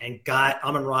 Brown and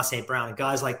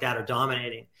guys like that are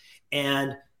dominating.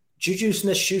 And Juju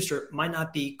Smith-Schuster might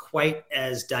not be quite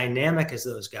as dynamic as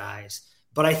those guys,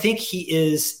 but I think he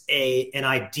is an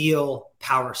ideal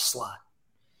power slot.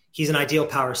 He's an ideal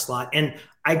power slot. And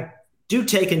I do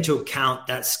take into account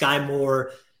that Sky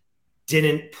Moore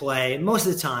didn't play most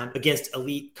of the time against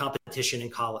elite competition in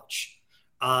college.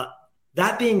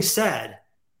 That being said,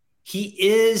 he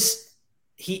is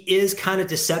kind of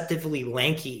deceptively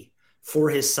lanky for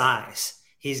his size.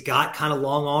 He's got kind of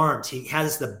long arms. He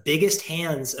has the biggest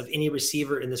hands of any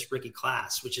receiver in this rookie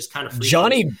class, which is kind of freaky.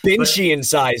 Johnny Benchian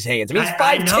size hands. I mean, he's 5'10".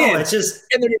 I know. It's just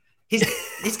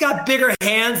he's got bigger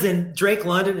hands than Drake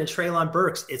London and Treylon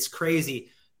Burks. It's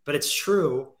crazy, but it's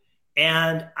true.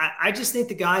 And I just think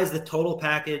the guy is the total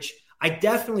package. I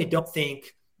definitely don't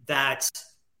think that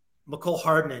Mecole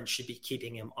Hardman should be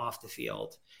keeping him off the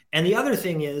field. And the other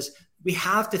thing is, we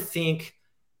have to think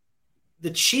the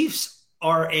Chiefs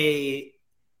are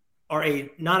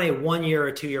not a 1 year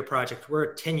or 2 year project. We're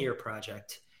a 10-year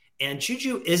project. And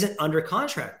Juju isn't under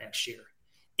contract next year.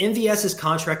 MVS's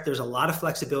contract, there's a lot of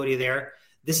flexibility there.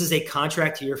 This is a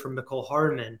contract year for Mecole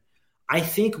Hardman. I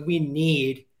think we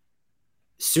need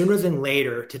sooner than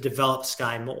later to develop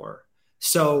Sky Moore.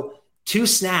 So 2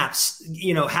 snaps,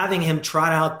 having him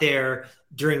trot out there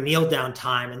during kneel down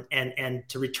time and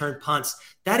to return punts,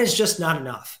 that is just not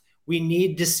enough. We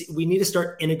need to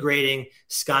start integrating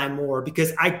Sky Moore,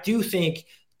 because I do think,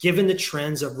 given the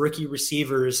trends of rookie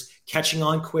receivers catching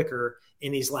on quicker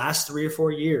in these last 3 or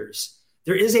 4 years,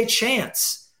 there is a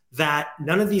chance that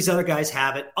none of these other guys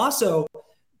have it. Also,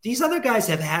 these other guys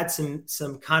have had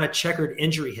some kind of checkered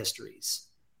injury histories,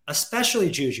 especially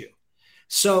Juju.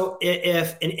 So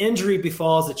if an injury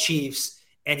befalls the Chiefs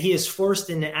and he is forced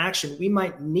into action, we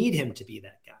might need him to be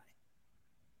that guy.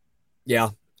 Yeah,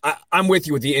 I'm with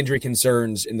you with the injury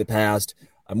concerns in the past.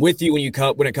 I'm with you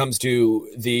when it comes to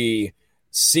the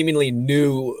seemingly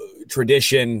new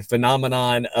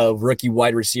phenomenon of rookie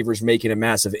wide receivers making a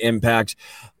massive impact.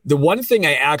 The one thing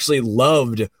I actually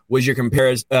loved was your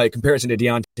comparison to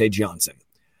Diontae Johnson.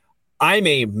 I'm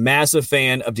a massive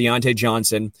fan of Diontae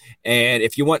Johnson, and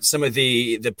if you want some of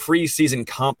the preseason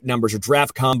comp numbers or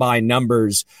draft combine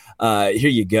numbers, here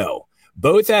you go.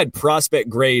 Both had prospect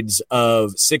grades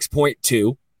of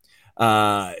 6.2.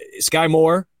 Sky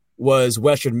Moore was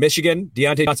Western Michigan,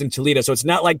 Diontae Johnson, Toledo. So it's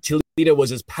not like Toledo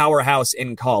was his powerhouse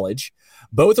in college.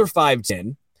 Both are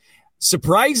 5'10".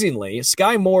 Surprisingly,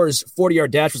 Sky Moore's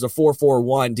 40-yard dash was a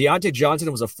 4.41. Diontae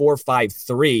Johnson was a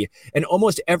 4.53. And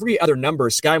almost every other number,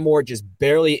 Sky Moore just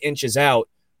barely inches out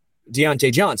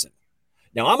Diontae Johnson.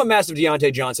 Now, I'm a massive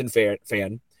Diontae Johnson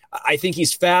fan. I think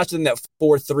he's faster than that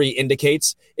 4.3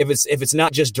 indicates. If it's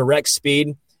not just direct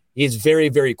speed, he's very,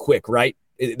 very quick, right?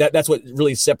 That's what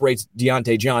really separates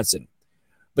Diontae Johnson.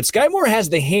 But Sky Moore has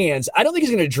the hands. I don't think he's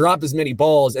going to drop as many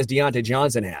balls as Diontae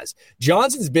Johnson has.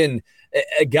 Johnson's been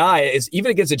a guy,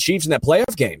 even against the Chiefs in that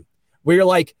playoff game, where you're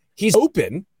like, he's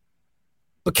open,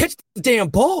 but catch the damn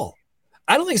ball.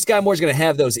 I don't think Sky Moore's going to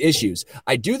have those issues.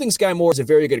 I do think Sky Moore is a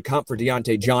very good comp for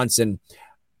Diontae Johnson.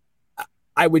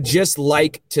 I would just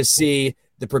like to see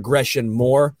the progression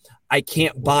more. I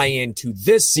can't buy into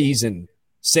this season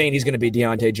saying he's going to be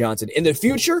Diontae Johnson. In the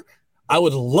future, I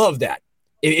would love that.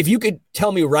 If you could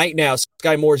tell me right now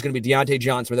Sky Moore is going to be Diontae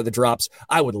Johnson without the drops,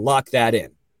 I would lock that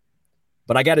in.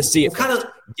 But I got to see it.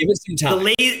 Give us some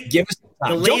time. Give us some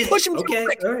time. Don't push him too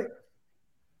quick. All right.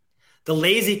 The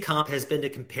lazy comp has been to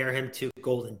compare him to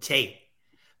Golden Tate.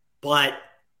 But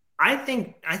I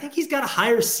think he's got a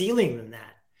higher ceiling than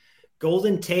that.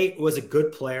 Golden Tate was a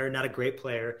good player, not a great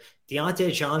player.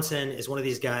 Diontae Johnson is one of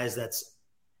these guys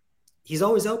he's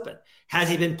always open. Has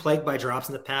he been plagued by drops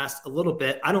in the past? A little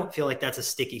bit. I don't feel like that's a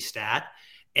sticky stat.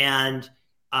 And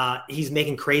he's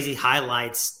making crazy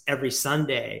highlights every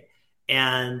Sunday.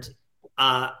 And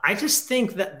I just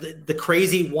think that the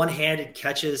crazy one-handed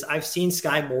catches, I've seen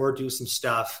Sky Moore do some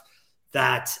stuff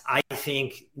that I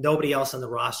think nobody else on the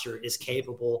roster is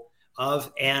capable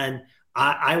of. And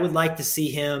I would like to see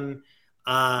him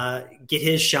get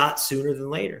his shot sooner than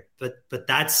later. But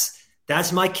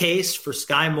that's my case for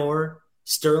Sky Moore.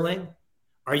 Sterling,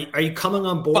 are you coming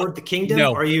on board the kingdom?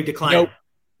 No. Or are you declining?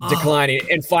 Nope. Declining.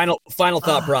 And final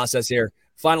thought process here.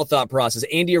 Final thought process.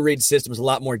 Andy Reid's system is a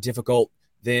lot more difficult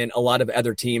than a lot of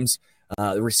other teams.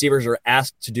 The receivers are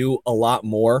asked to do a lot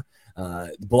more.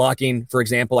 Blocking, for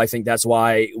example, I think that's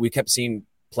why we kept seeing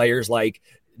players like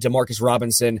Demarcus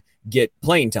Robinson get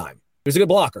playing time. He was a good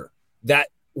blocker. That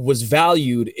was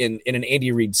valued in an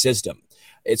Andy Reid system.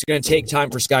 It's going to take time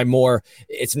for Sky Moore.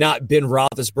 It's not Ben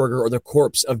Roethlisberger or the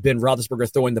corpse of Ben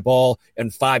Roethlisberger throwing the ball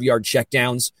and 5-yard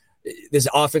checkdowns. This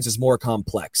offense is more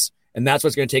complex, and that's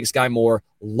what's going to take Sky Moore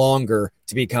longer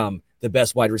to become the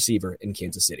best wide receiver in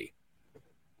Kansas City.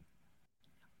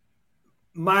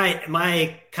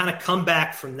 My kind of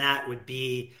comeback from that would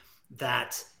be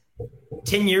that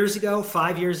 10 years ago,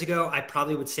 5 years ago, I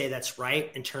probably would say that's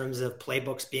right in terms of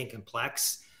playbooks being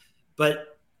complex.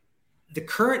 But the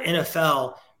current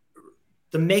NFL,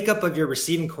 the makeup of your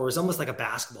receiving core is almost like a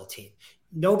basketball team.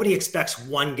 Nobody expects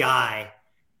one guy,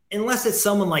 unless it's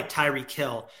someone like Tyreek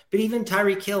Hill. But even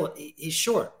Tyreek Hill, he's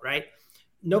short, right?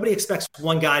 Nobody expects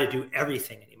one guy to do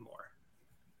everything anymore.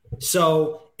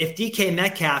 So if DK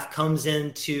Metcalf comes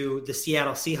into the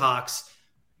Seattle Seahawks,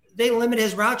 they limit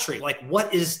his route tree. Like,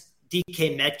 what is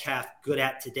DK Metcalf good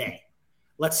at today?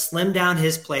 Let's slim down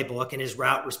his playbook and his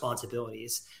route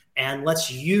responsibilities. and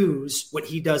let's use what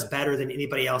he does better than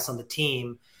anybody else on the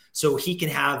team so he can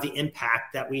have the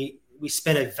impact that we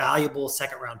spent a valuable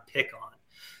second-round pick on.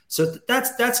 So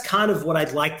that's kind of what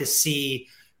I'd like to see,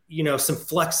 some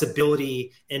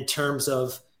flexibility in terms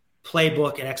of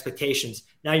playbook and expectations.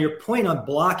 Now, your point on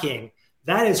blocking,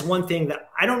 that is one thing that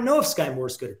I don't know if Sky Moore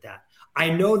is good at that. I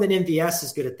know that MVS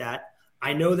is good at that.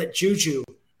 I know that Juju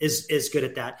is good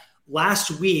at that.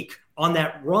 Last week on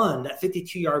that run, that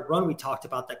 52-yard run we talked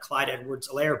about that Clyde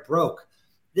Edwards-Helaire broke,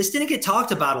 this didn't get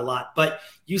talked about a lot, but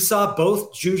you saw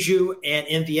both Juju and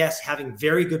MVS having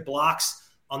very good blocks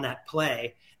on that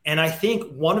play. And I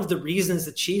think one of the reasons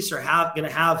the Chiefs are going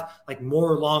to have like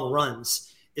more long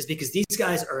runs is because these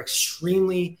guys are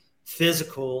extremely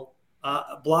physical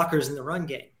blockers in the run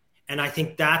game. And I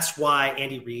think that's why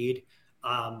Andy Reid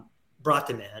brought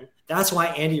them in. That's why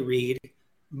Andy Reid,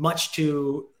 much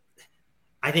to,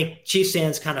 I think Chiefs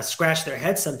fans kind of scratch their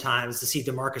heads sometimes to see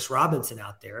Demarcus Robinson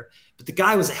out there, but the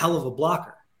guy was a hell of a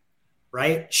blocker,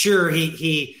 right? Sure,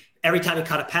 he every time he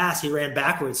caught a pass, he ran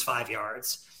backwards 5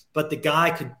 yards, but the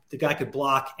guy could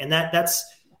block, and that's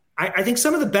I think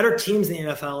some of the better teams in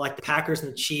the NFL, like the Packers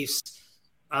and the Chiefs,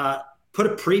 put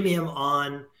a premium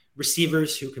on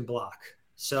receivers who can block.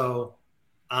 So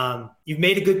you've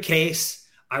made a good case.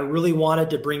 I really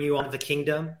wanted to bring you onto the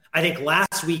kingdom. I think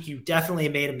last week you definitely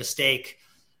made a mistake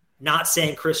not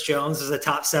saying Chris Jones is a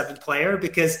top 7 player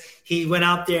because he went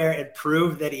out there and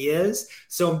proved that he is.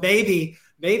 So maybe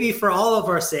for all of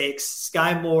our sakes,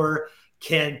 Sky Moore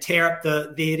can tear up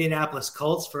the Indianapolis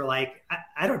Colts for like,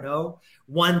 I don't know,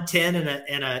 110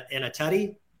 and a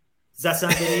tutty. Does that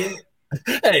sound good to you?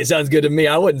 Hey, it sounds good to me.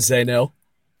 I wouldn't say no.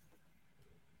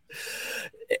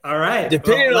 All right.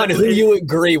 Depending on who you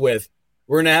agree with,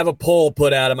 we're going to have a poll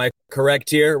put out. Am I correct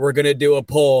here? We're going to do a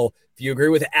poll. If you agree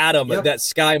with Adam that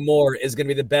Sky Moore is going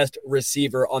to be the best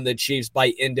receiver on the Chiefs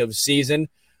by end of season,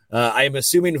 I am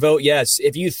assuming vote yes.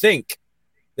 If you think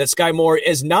that Sky Moore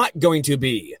is not going to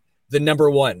be the number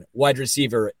 1 wide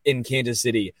receiver in Kansas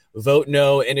City, vote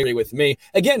no and agree with me.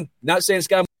 Again, not saying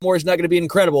Sky Moore is not going to be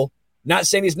incredible. Not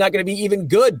saying he's not going to be even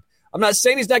good. I'm not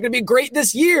saying he's not going to be great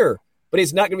this year, but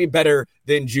he's not going to be better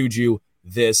than Juju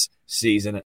this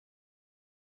season.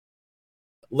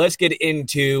 Let's get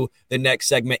into the next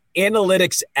segment,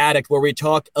 Analytics Addict, where we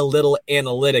talk a little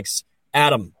analytics.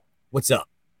 Adam, what's up?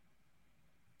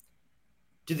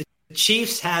 Do the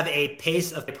Chiefs have a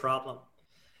pace of a problem?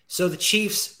 So the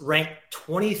Chiefs rank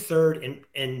 23rd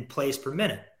in plays per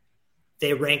minute.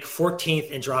 They rank 14th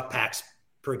in dropbacks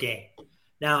per game.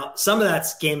 Now, some of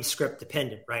that's game script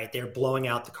dependent, right? They're blowing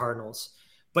out the Cardinals.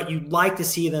 But you'd like to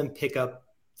see them pick up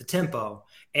the tempo.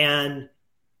 And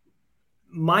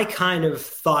my kind of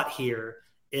thought here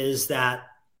is that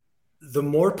the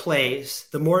more plays,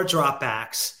 the more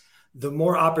dropbacks, the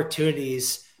more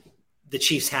opportunities the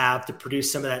Chiefs have to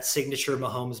produce some of that signature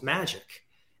Mahomes magic.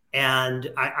 And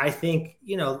I think,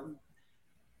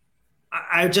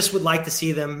 I just would like to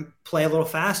see them play a little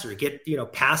faster,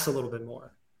 pass a little bit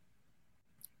more.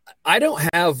 I don't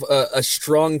have a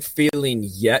strong feeling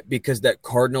yet because that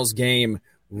Cardinals game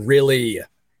really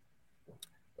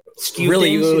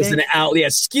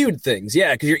skewed things.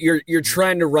 Yeah, because you're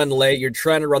trying to run late, you're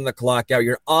trying to run the clock out,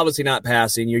 you're obviously not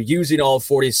passing, you're using all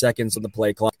 40 seconds of the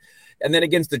play clock. And then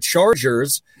against the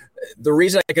Chargers, the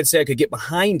reason I could say I could get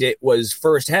behind it was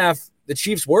first half, the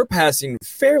Chiefs were passing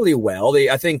fairly well.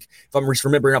 I think, if I'm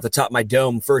remembering off the top of my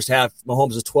dome, first half,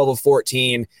 Mahomes was 12 of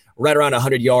 14, right around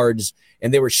 100 yards,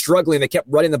 and they were struggling. They kept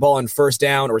running the ball on first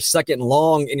down or second and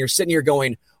long, and you're sitting here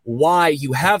going, why?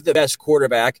 You have the best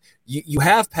quarterback. You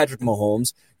have Patrick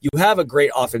Mahomes. You have a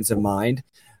great offensive mind.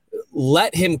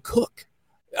 Let him cook.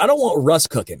 I don't want Russ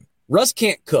cooking. Russ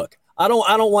can't cook. I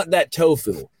don't want that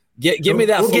tofu. Give me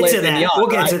that filet mignon. We'll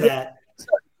get to that.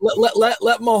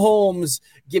 Let Mahomes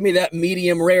give me that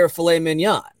medium rare filet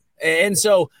mignon. And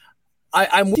so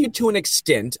I'm with you to an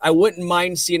extent. I wouldn't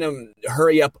mind seeing him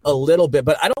hurry up a little bit,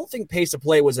 but I don't think pace of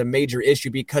play was a major issue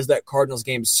because that Cardinals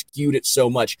game skewed it so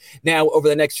much. Now, over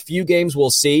the next few games, we'll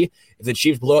see if the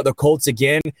Chiefs blow out the Colts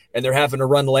again and they're having to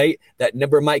run late, that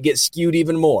number might get skewed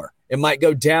even more. It might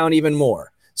go down even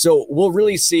more. So we'll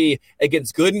really see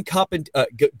against good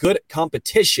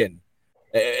competition,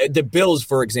 the Bills,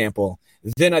 for example,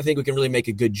 then I think we can really make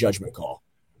a good judgment call.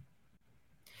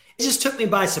 It just took me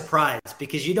by surprise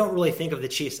because you don't really think of the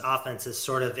Chiefs offense as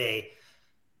sort of a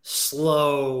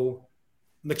slow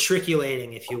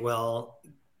matriculating, if you will,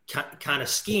 kind of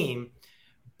scheme.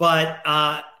 But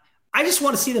I just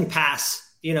want to see them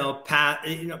pass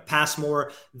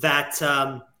more. That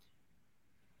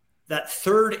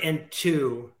 3rd and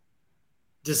 2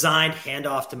 designed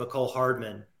handoff to Mecole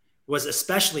Hardman was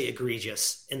especially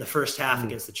egregious in the first half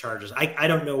against the Chargers. I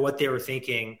don't know what they were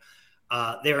thinking.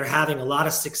 They were having a lot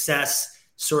of success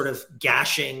sort of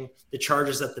gashing the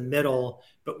Chargers up the middle,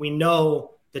 but we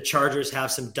know the Chargers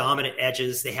have some dominant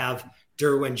edges. They have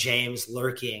Derwin James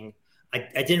lurking.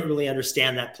 I didn't really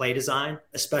understand that play design,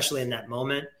 especially in that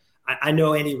moment. I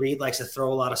know Andy Reid likes to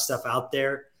throw a lot of stuff out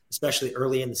there, especially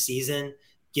early in the season,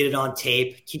 get it on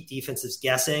tape, keep defenses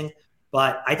guessing.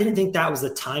 But I didn't think that was the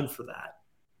time for that.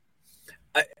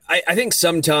 I think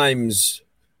sometimes,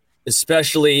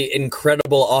 especially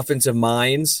incredible offensive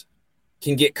minds,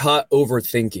 can get caught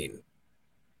overthinking.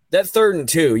 That 3rd and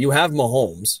 2, you have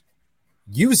Mahomes.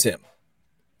 Use him.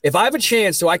 If I have a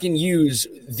chance so I can use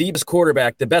the best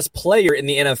quarterback, the best player in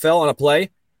the NFL on a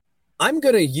play, I'm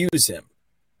going to use him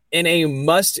in a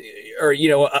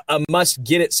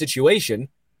must-get-it situation.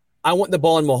 I want the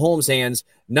ball in Mahomes' hands,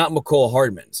 not McCole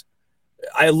Hardman's.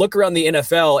 I look around the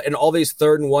NFL and all these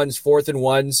 3rd and 1s, 4th and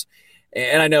 1s,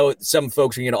 and I know some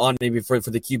folks are on me for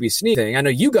the QB sneak thing. I know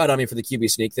you got on me for the QB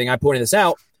sneak thing. I pointed this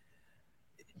out.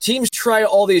 Teams try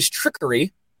all these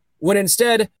trickery when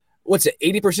instead,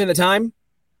 80% of the time?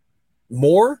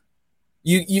 More?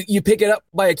 You pick it up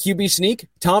by a QB sneak?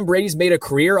 Tom Brady's made a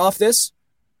career off this?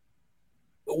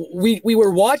 We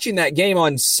were watching that game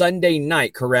on Sunday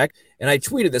night, correct? And I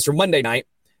tweeted this, or Monday night.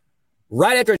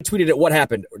 Right after I tweeted it, what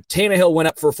happened? Tannehill went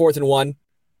up for 4th and 1,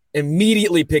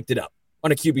 immediately picked it up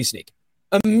on a QB sneak.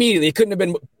 Immediately. It couldn't have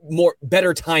been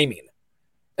better timing.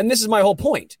 And this is my whole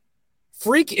point.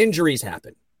 Freak injuries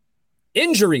happen.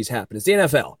 Injuries happen. It's the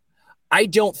NFL. I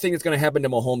don't think it's going to happen to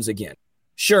Mahomes again.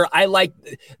 Sure, I like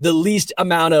the least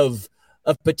amount of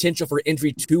potential for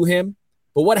injury to him.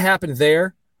 But what happened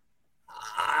there,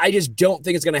 I just don't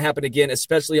think it's going to happen again,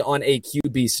 especially on a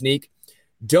QB sneak.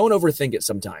 Don't overthink it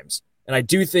sometimes. And I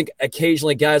do think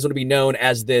occasionally guys want to be known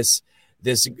as this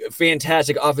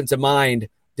fantastic offensive mind.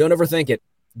 Don't overthink it.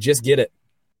 Just get it.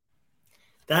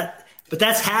 But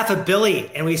that's half a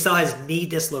Billy, and we saw his knee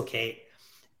dislocate.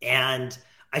 And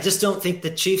I just don't think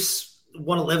the Chiefs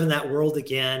want to live in that world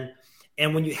again.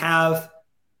 And when you have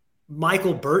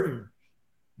Michael Burton,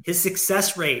 his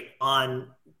success rate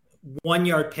on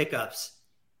 1-yard pickups,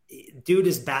 dude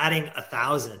is batting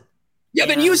 1,000. Yeah,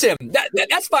 then use him.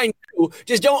 That's fine too.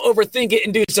 Just don't overthink it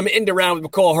and do some end around with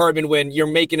McCole Hardman when you're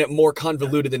making it more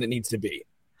convoluted than it needs to be.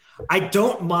 I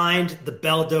don't mind the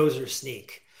Belldozer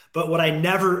sneak, but what I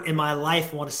never in my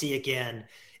life want to see again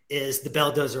is the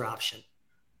Belldozer option.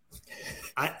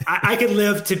 I could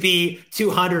live to be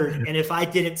 200, and if I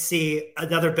didn't see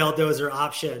another Belldozer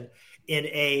option in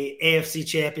a AFC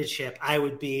championship, I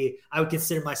would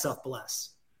consider myself blessed.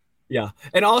 Yeah.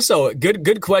 And also,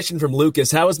 good question from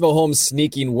Lucas. How is Mahomes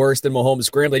sneaking worse than Mahomes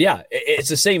scrambling? Yeah, it's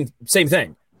the same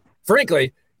thing.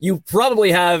 Frankly, you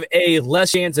probably have a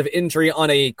less chance of injury on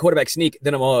a quarterback sneak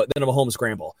than a Mahomes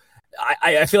scramble.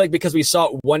 I feel like because we saw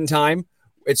it one time,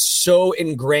 it's so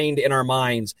ingrained in our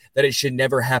minds that it should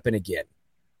never happen again.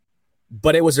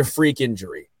 But it was a freak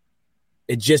injury.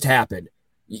 It just happened.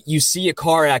 You see a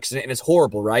car accident and it's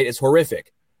horrible, right? It's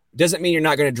horrific. Doesn't mean you're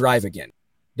not going to drive again.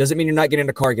 Doesn't mean you're not getting in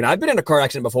a car again. I've been in a car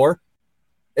accident before.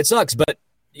 It sucks, but,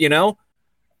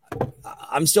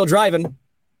 I'm still driving.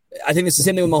 I think it's the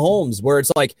same thing with Mahomes, where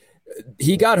it's like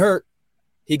he got hurt,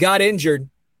 he got injured,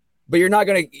 but you're not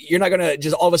gonna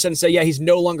just all of a sudden say, yeah, he's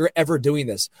no longer ever doing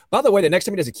this. By the way, the next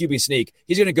time he does a QB sneak,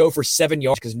 he's going to go for 7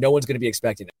 yards because no one's going to be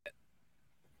expecting it.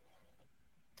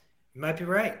 You might be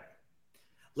right.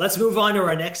 Let's move on to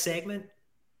our next segment,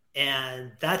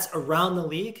 and that's Around the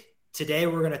League. Today,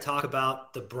 we're going to talk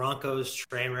about the Broncos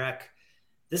train wreck.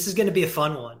 This is going to be a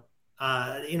fun one.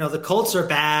 The Colts are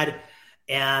bad,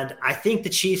 and I think the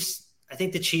Chiefs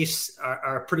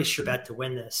are a pretty sure bet to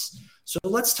win this. So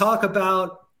let's talk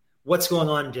about what's going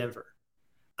on in Denver.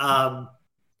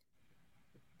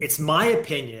 It's my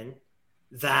opinion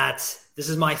that this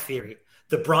is my theory.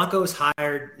 The Broncos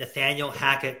hired Nathaniel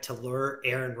Hackett to lure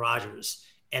Aaron Rodgers,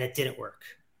 and it didn't work.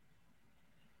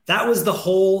 That was the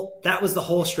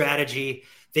whole strategy.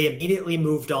 They immediately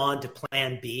moved on to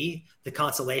Plan B, the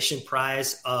consolation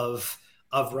prize of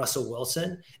Russell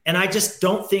Wilson. And I just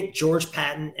don't think George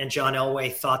Patton and John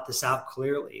Elway thought this out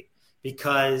clearly,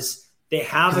 because they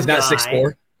have a guy. He's not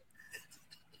 6'4".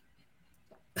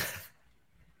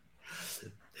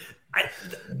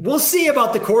 We'll see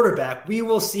about the quarterback. We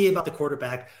will see about the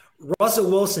quarterback. Russell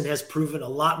Wilson has proven a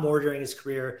lot more during his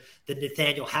career than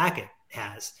Nathaniel Hackett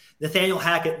has. Nathaniel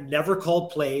Hackett never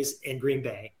called plays in Green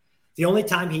Bay. The only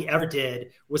time he ever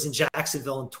did was in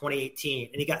Jacksonville in 2018,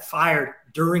 and he got fired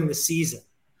during the season.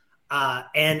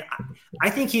 And I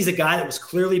think he's a guy that was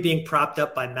clearly being propped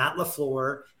up by Matt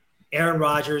LaFleur Aaron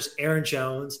Rodgers, Aaron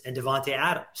Jones, and Devontae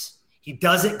Adams. He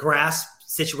doesn't grasp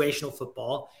situational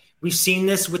football. We've seen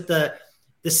this with the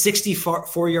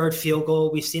 64-yard field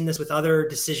goal. We've seen this with other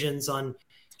decisions on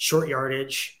short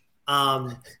yardage.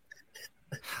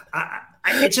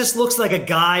 It just looks like a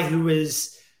guy who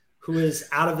is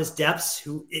out of his depths,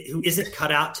 who isn't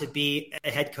cut out to be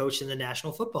a head coach in the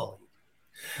National Football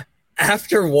League.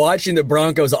 After watching the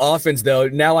Broncos offense, though,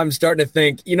 now I'm starting to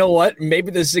think, you know what?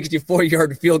 Maybe the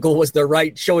 64-yard field goal was the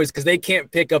right choice because they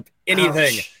can't pick up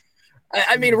anything.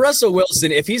 I mean, Russell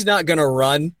Wilson, if he's not going to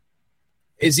run,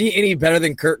 is he any better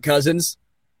than Kirk Cousins?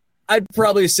 I'd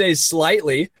probably say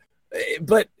slightly.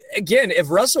 But again,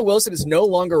 if Russell Wilson is no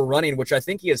longer running, which I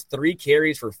think he has 3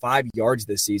 carries for 5 yards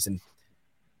this season,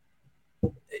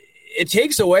 it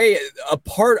takes away a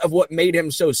part of what made him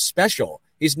so special.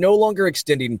 He's no longer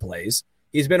extending plays.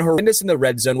 He's been horrendous in the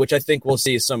red zone, which I think we'll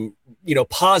see some,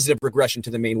 positive regression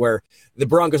to the mean where the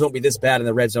Broncos won't be this bad in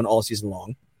the red zone all season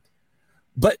long.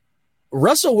 But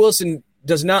Russell Wilson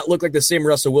does not look like the same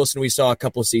Russell Wilson we saw a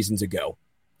couple of seasons ago.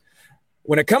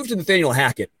 When it comes to Nathaniel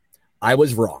Hackett, I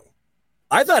was wrong.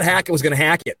 I thought Hackett was going to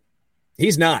hack it.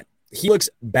 He's not. He looks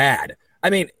bad. I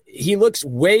mean, he looks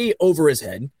way over his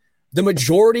head. The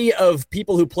majority of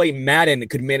people who play Madden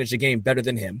could manage the game better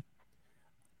than him.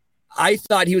 I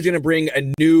thought he was going to bring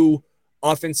a new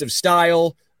offensive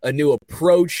style, a new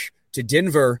approach to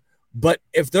Denver. But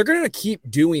if they're going to keep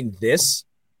doing this,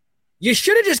 you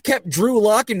should have just kept Drew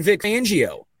Lock and Vic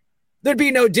Fangio. There'd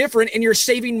be no different, and you're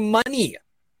saving money.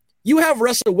 You have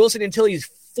Russell Wilson until he's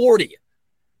 40.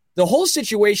 The whole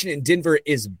situation in Denver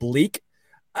is bleak.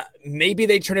 Maybe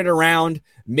they turn it around.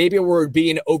 Maybe we're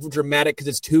being overdramatic because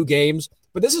it's 2 games.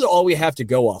 But this is all we have to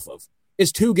go off of.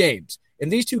 It's 2 games. In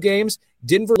these 2 games,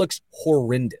 Denver looks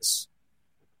horrendous.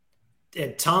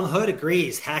 And Tom Hood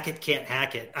agrees. Hackett can't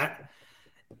hack it.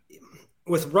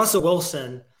 With Russell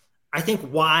Wilson, I think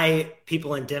why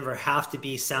people in Denver have to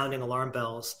be sounding alarm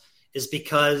bells is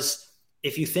because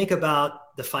if you think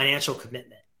about the financial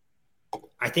commitment,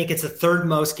 I think it's the 3rd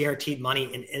most guaranteed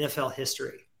money in NFL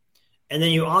history. And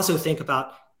then you also think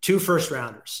about 2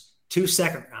 first-rounders, 2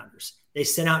 second-rounders. They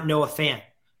sent out Noah Fant.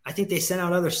 I think they sent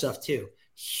out other stuff too.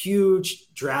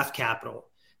 Huge draft capital.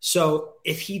 So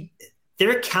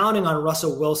they're counting on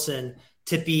Russell Wilson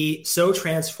to be so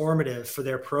transformative for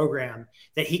their program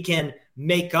that he can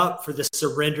make up for the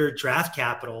surrendered draft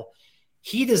capital.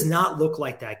 He does not look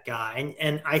like that guy.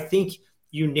 And I think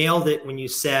you nailed it when you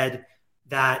said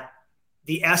that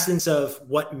the essence of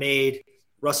what made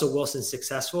Russell Wilson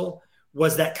successful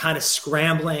was that kind of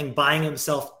scrambling, buying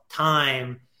himself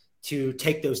time to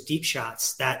take those deep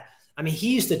shots.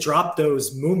 He used to drop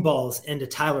those moon balls into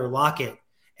Tyler Lockett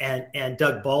and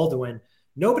Doug Baldwin.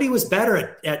 Nobody was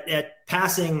better at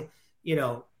passing,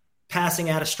 passing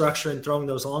out of structure and throwing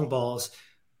those long balls.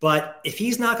 But if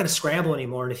he's not going to scramble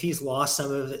anymore, and if he's lost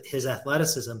some of his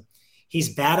athleticism,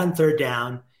 he's bad on 3rd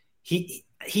down. He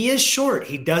is short.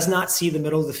 He does not see the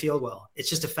middle of the field well. It's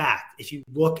just a fact. If you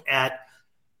look at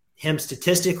him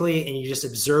statistically and you just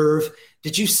observe,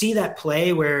 did you see that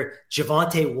play where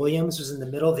Javonte Williams was in the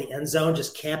middle of the end zone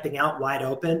just camping out wide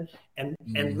open and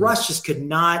Russ just could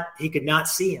not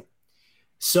see him.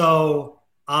 So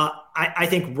I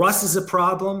think Russ is a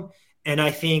problem, and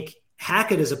I think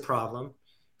Hackett is a problem.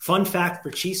 Fun fact for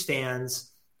Chiefs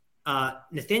fans,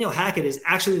 Nathaniel Hackett is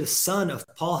actually the son of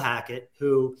Paul Hackett,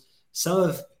 who some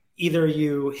of either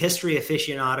you history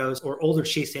aficionados or older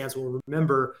Chiefs fans will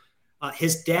remember.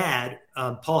 His dad,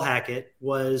 Paul Hackett,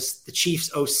 was the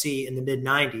Chiefs OC in the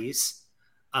mid-'90s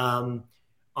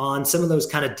on some of those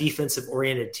kind of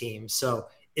defensive-oriented teams. So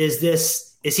is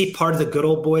he part of the good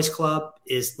old boys club?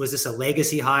 Was this a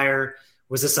legacy hire?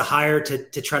 Was this a hire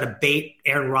to try to bait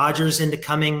Aaron Rodgers into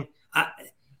coming?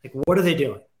 What are they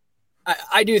doing?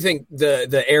 I do think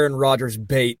the Aaron Rodgers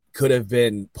bait could have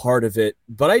been part of it,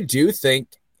 but I do think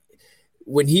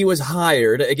when he was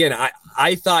hired, again,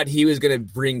 I thought he was going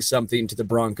to bring something to the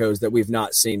Broncos that we've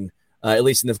not seen, at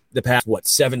least in the past,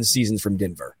 7 seasons from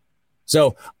Denver.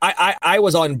 So I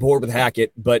was on board with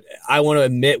Hackett, but I want to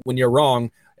admit when you're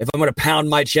wrong. If I'm going to pound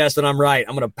my chest when I'm right,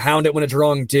 I'm going to pound it when it's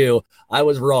wrong too. I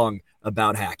was wrong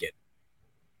about Hackett.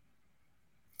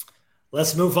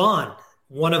 Let's move on.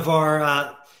 One of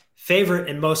our favorite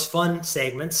and most fun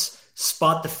segments,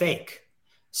 Spot the Fake.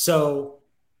 So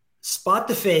Spot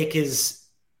the Fake is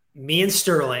me and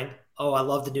Sterling. Oh, I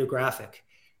love the new graphic.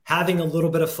 Having a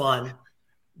little bit of fun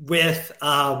with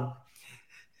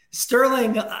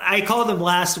Sterling. I called him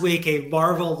last week a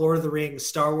Marvel, Lord of the Rings,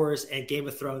 Star Wars, and Game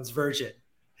of Thrones virgin.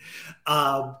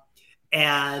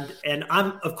 And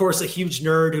I'm, of course, a huge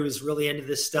nerd who is really into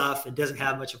this stuff and doesn't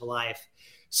have much of a life.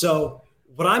 So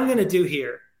what I'm going to do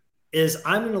here is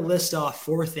I'm going to list off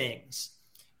 4 things.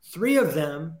 3 of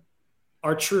them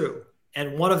are true,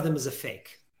 and 1 of them is a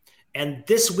fake. And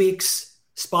this week's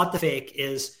Spot the Fake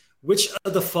is, which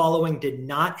of the following did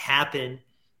not happen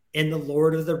in the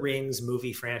Lord of the Rings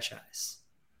movie franchise?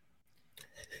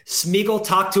 Smeagol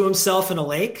talked to himself in a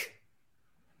lake.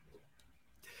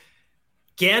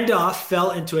 Gandalf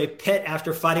fell into a pit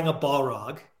after fighting a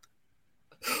Balrog.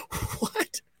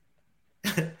 What?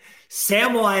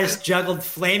 Samwise juggled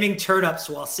flaming turnips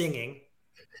while singing.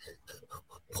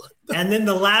 And then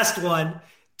the last one,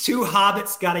 2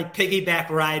 hobbits got a piggyback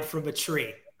ride from a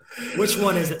tree. Which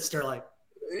one is it, Sterling?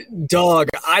 Dog,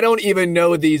 I don't even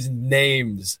know these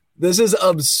names. This is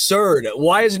absurd.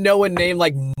 Why is no one named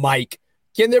like Mike?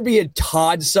 Can there be a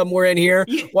Todd somewhere in here?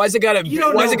 Why is it gotta be?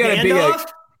 Why is it gotta be a?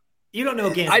 You don't know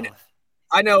Gandalf.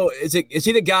 I know. Is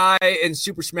he the guy in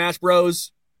Super Smash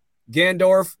Bros?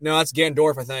 Gandorf? No, that's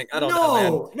Gandorf. I think. I don't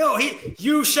know. No.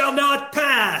 You shall not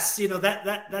pass. You know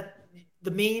that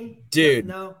the meme. Dude.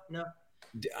 No.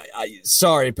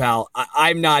 Sorry, pal.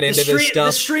 I'm not into this stuff.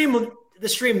 The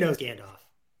stream knows Gandalf.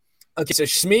 Okay, so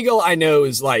Smeagol I know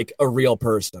is like a real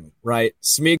person, right?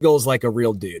 Smeagol's like a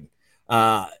real dude.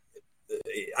 I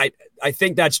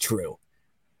think that's true.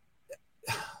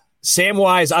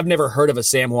 Samwise, I've never heard of a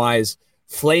Samwise.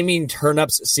 Flaming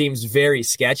turnips seems very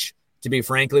sketch, to be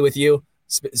frankly with you.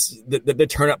 The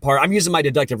turnip part, I'm using my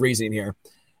deductive reasoning here.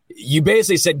 You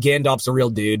basically said Gandalf's a real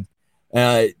dude.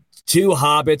 2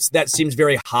 hobbits, that seems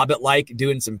very Hobbit-like,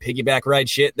 doing some piggyback ride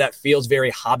shit. That feels very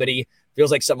Hobbit-y. Feels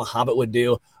like something a Hobbit would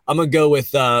do. I'm going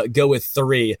to go with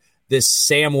 3. This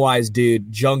Samwise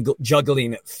dude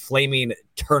juggling flaming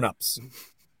turnips.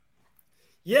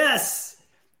 Yes.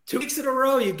 2 weeks in a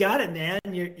row, you got it, man.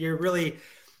 You're really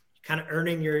kind of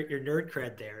earning your nerd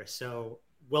cred there. So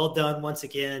well done once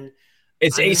again.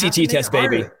 It's ACT test,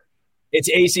 baby. It's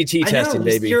ACT testing,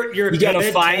 baby. You got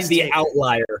to find the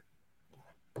outlier.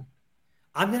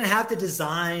 I'm going to have to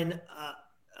design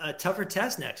a tougher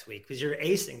test next week because you're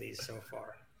acing these so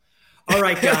far. All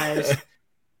right, guys.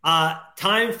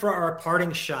 Time for our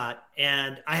parting shot.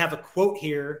 And I have a quote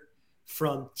here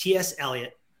from T.S.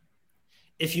 Eliot.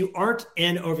 If you aren't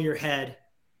in over your head,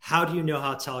 how do you know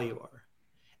how tall you are?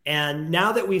 And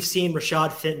now that we've seen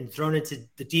Rashad Fenton thrown into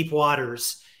the deep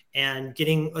waters and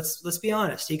getting, let's be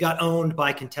honest, he got owned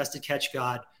by contested catch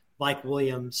god Mike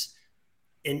Williams.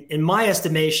 In my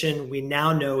estimation, we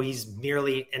now know he's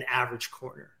merely an average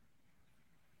corner.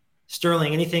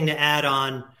 Sterling, anything to add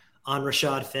on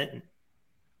Rashad Fenton?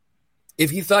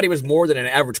 If you thought he was more than an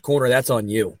average corner, that's on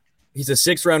you. He's a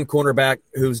 6th-round cornerback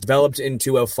who's developed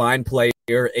into a fine player,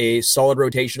 a solid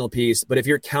rotational piece. But if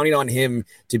you're counting on him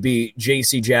to be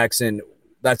J.C. Jackson,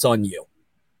 that's on you.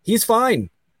 He's fine,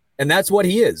 and that's what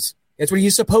he is. That's what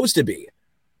he's supposed to be.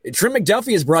 Trent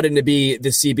McDuffie is brought in to be the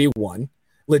CB1.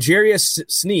 L'Jarius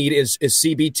Sneed is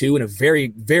CB2 and a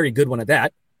very, very good one at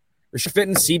that. Rashad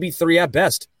Fenton, CB3 at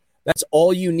best. That's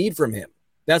all you need from him.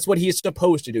 That's what he's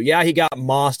supposed to do. Yeah, he got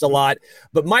mossed a lot,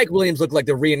 but Mike Williams looked like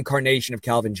the reincarnation of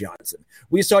Calvin Johnson.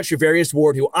 We saw Charvarius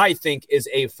Ward, who I think is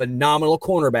a phenomenal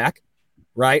cornerback,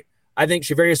 right? I think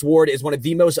Charvarius Ward is one of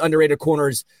the most underrated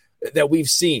corners that we've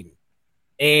seen.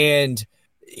 And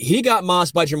he got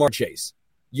mossed by Jamar Chase.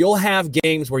 You'll have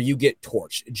games where you get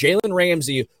torched. Jalen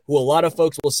Ramsey, who a lot of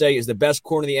folks will say is the best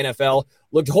corner in the NFL,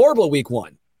 looked horrible week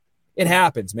 1. It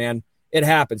happens, man. It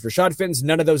happens. Rashad Fenton's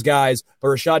none of those guys, but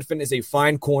Rashad Fenton is a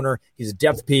fine corner. He's a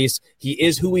depth piece. He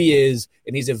is who he is,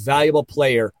 and he's a valuable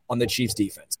player on the Chiefs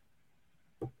defense.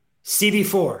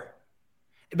 CB4.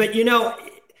 But,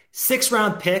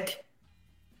 6th-round pick,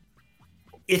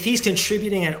 if he's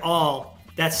contributing at all,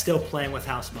 that's still playing with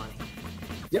house money.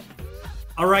 Yep.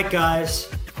 All right, guys.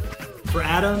 For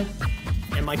Adam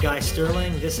and my guy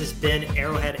Sterling, this has been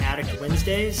Arrowhead Addict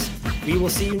Wednesdays. We will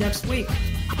see you next week.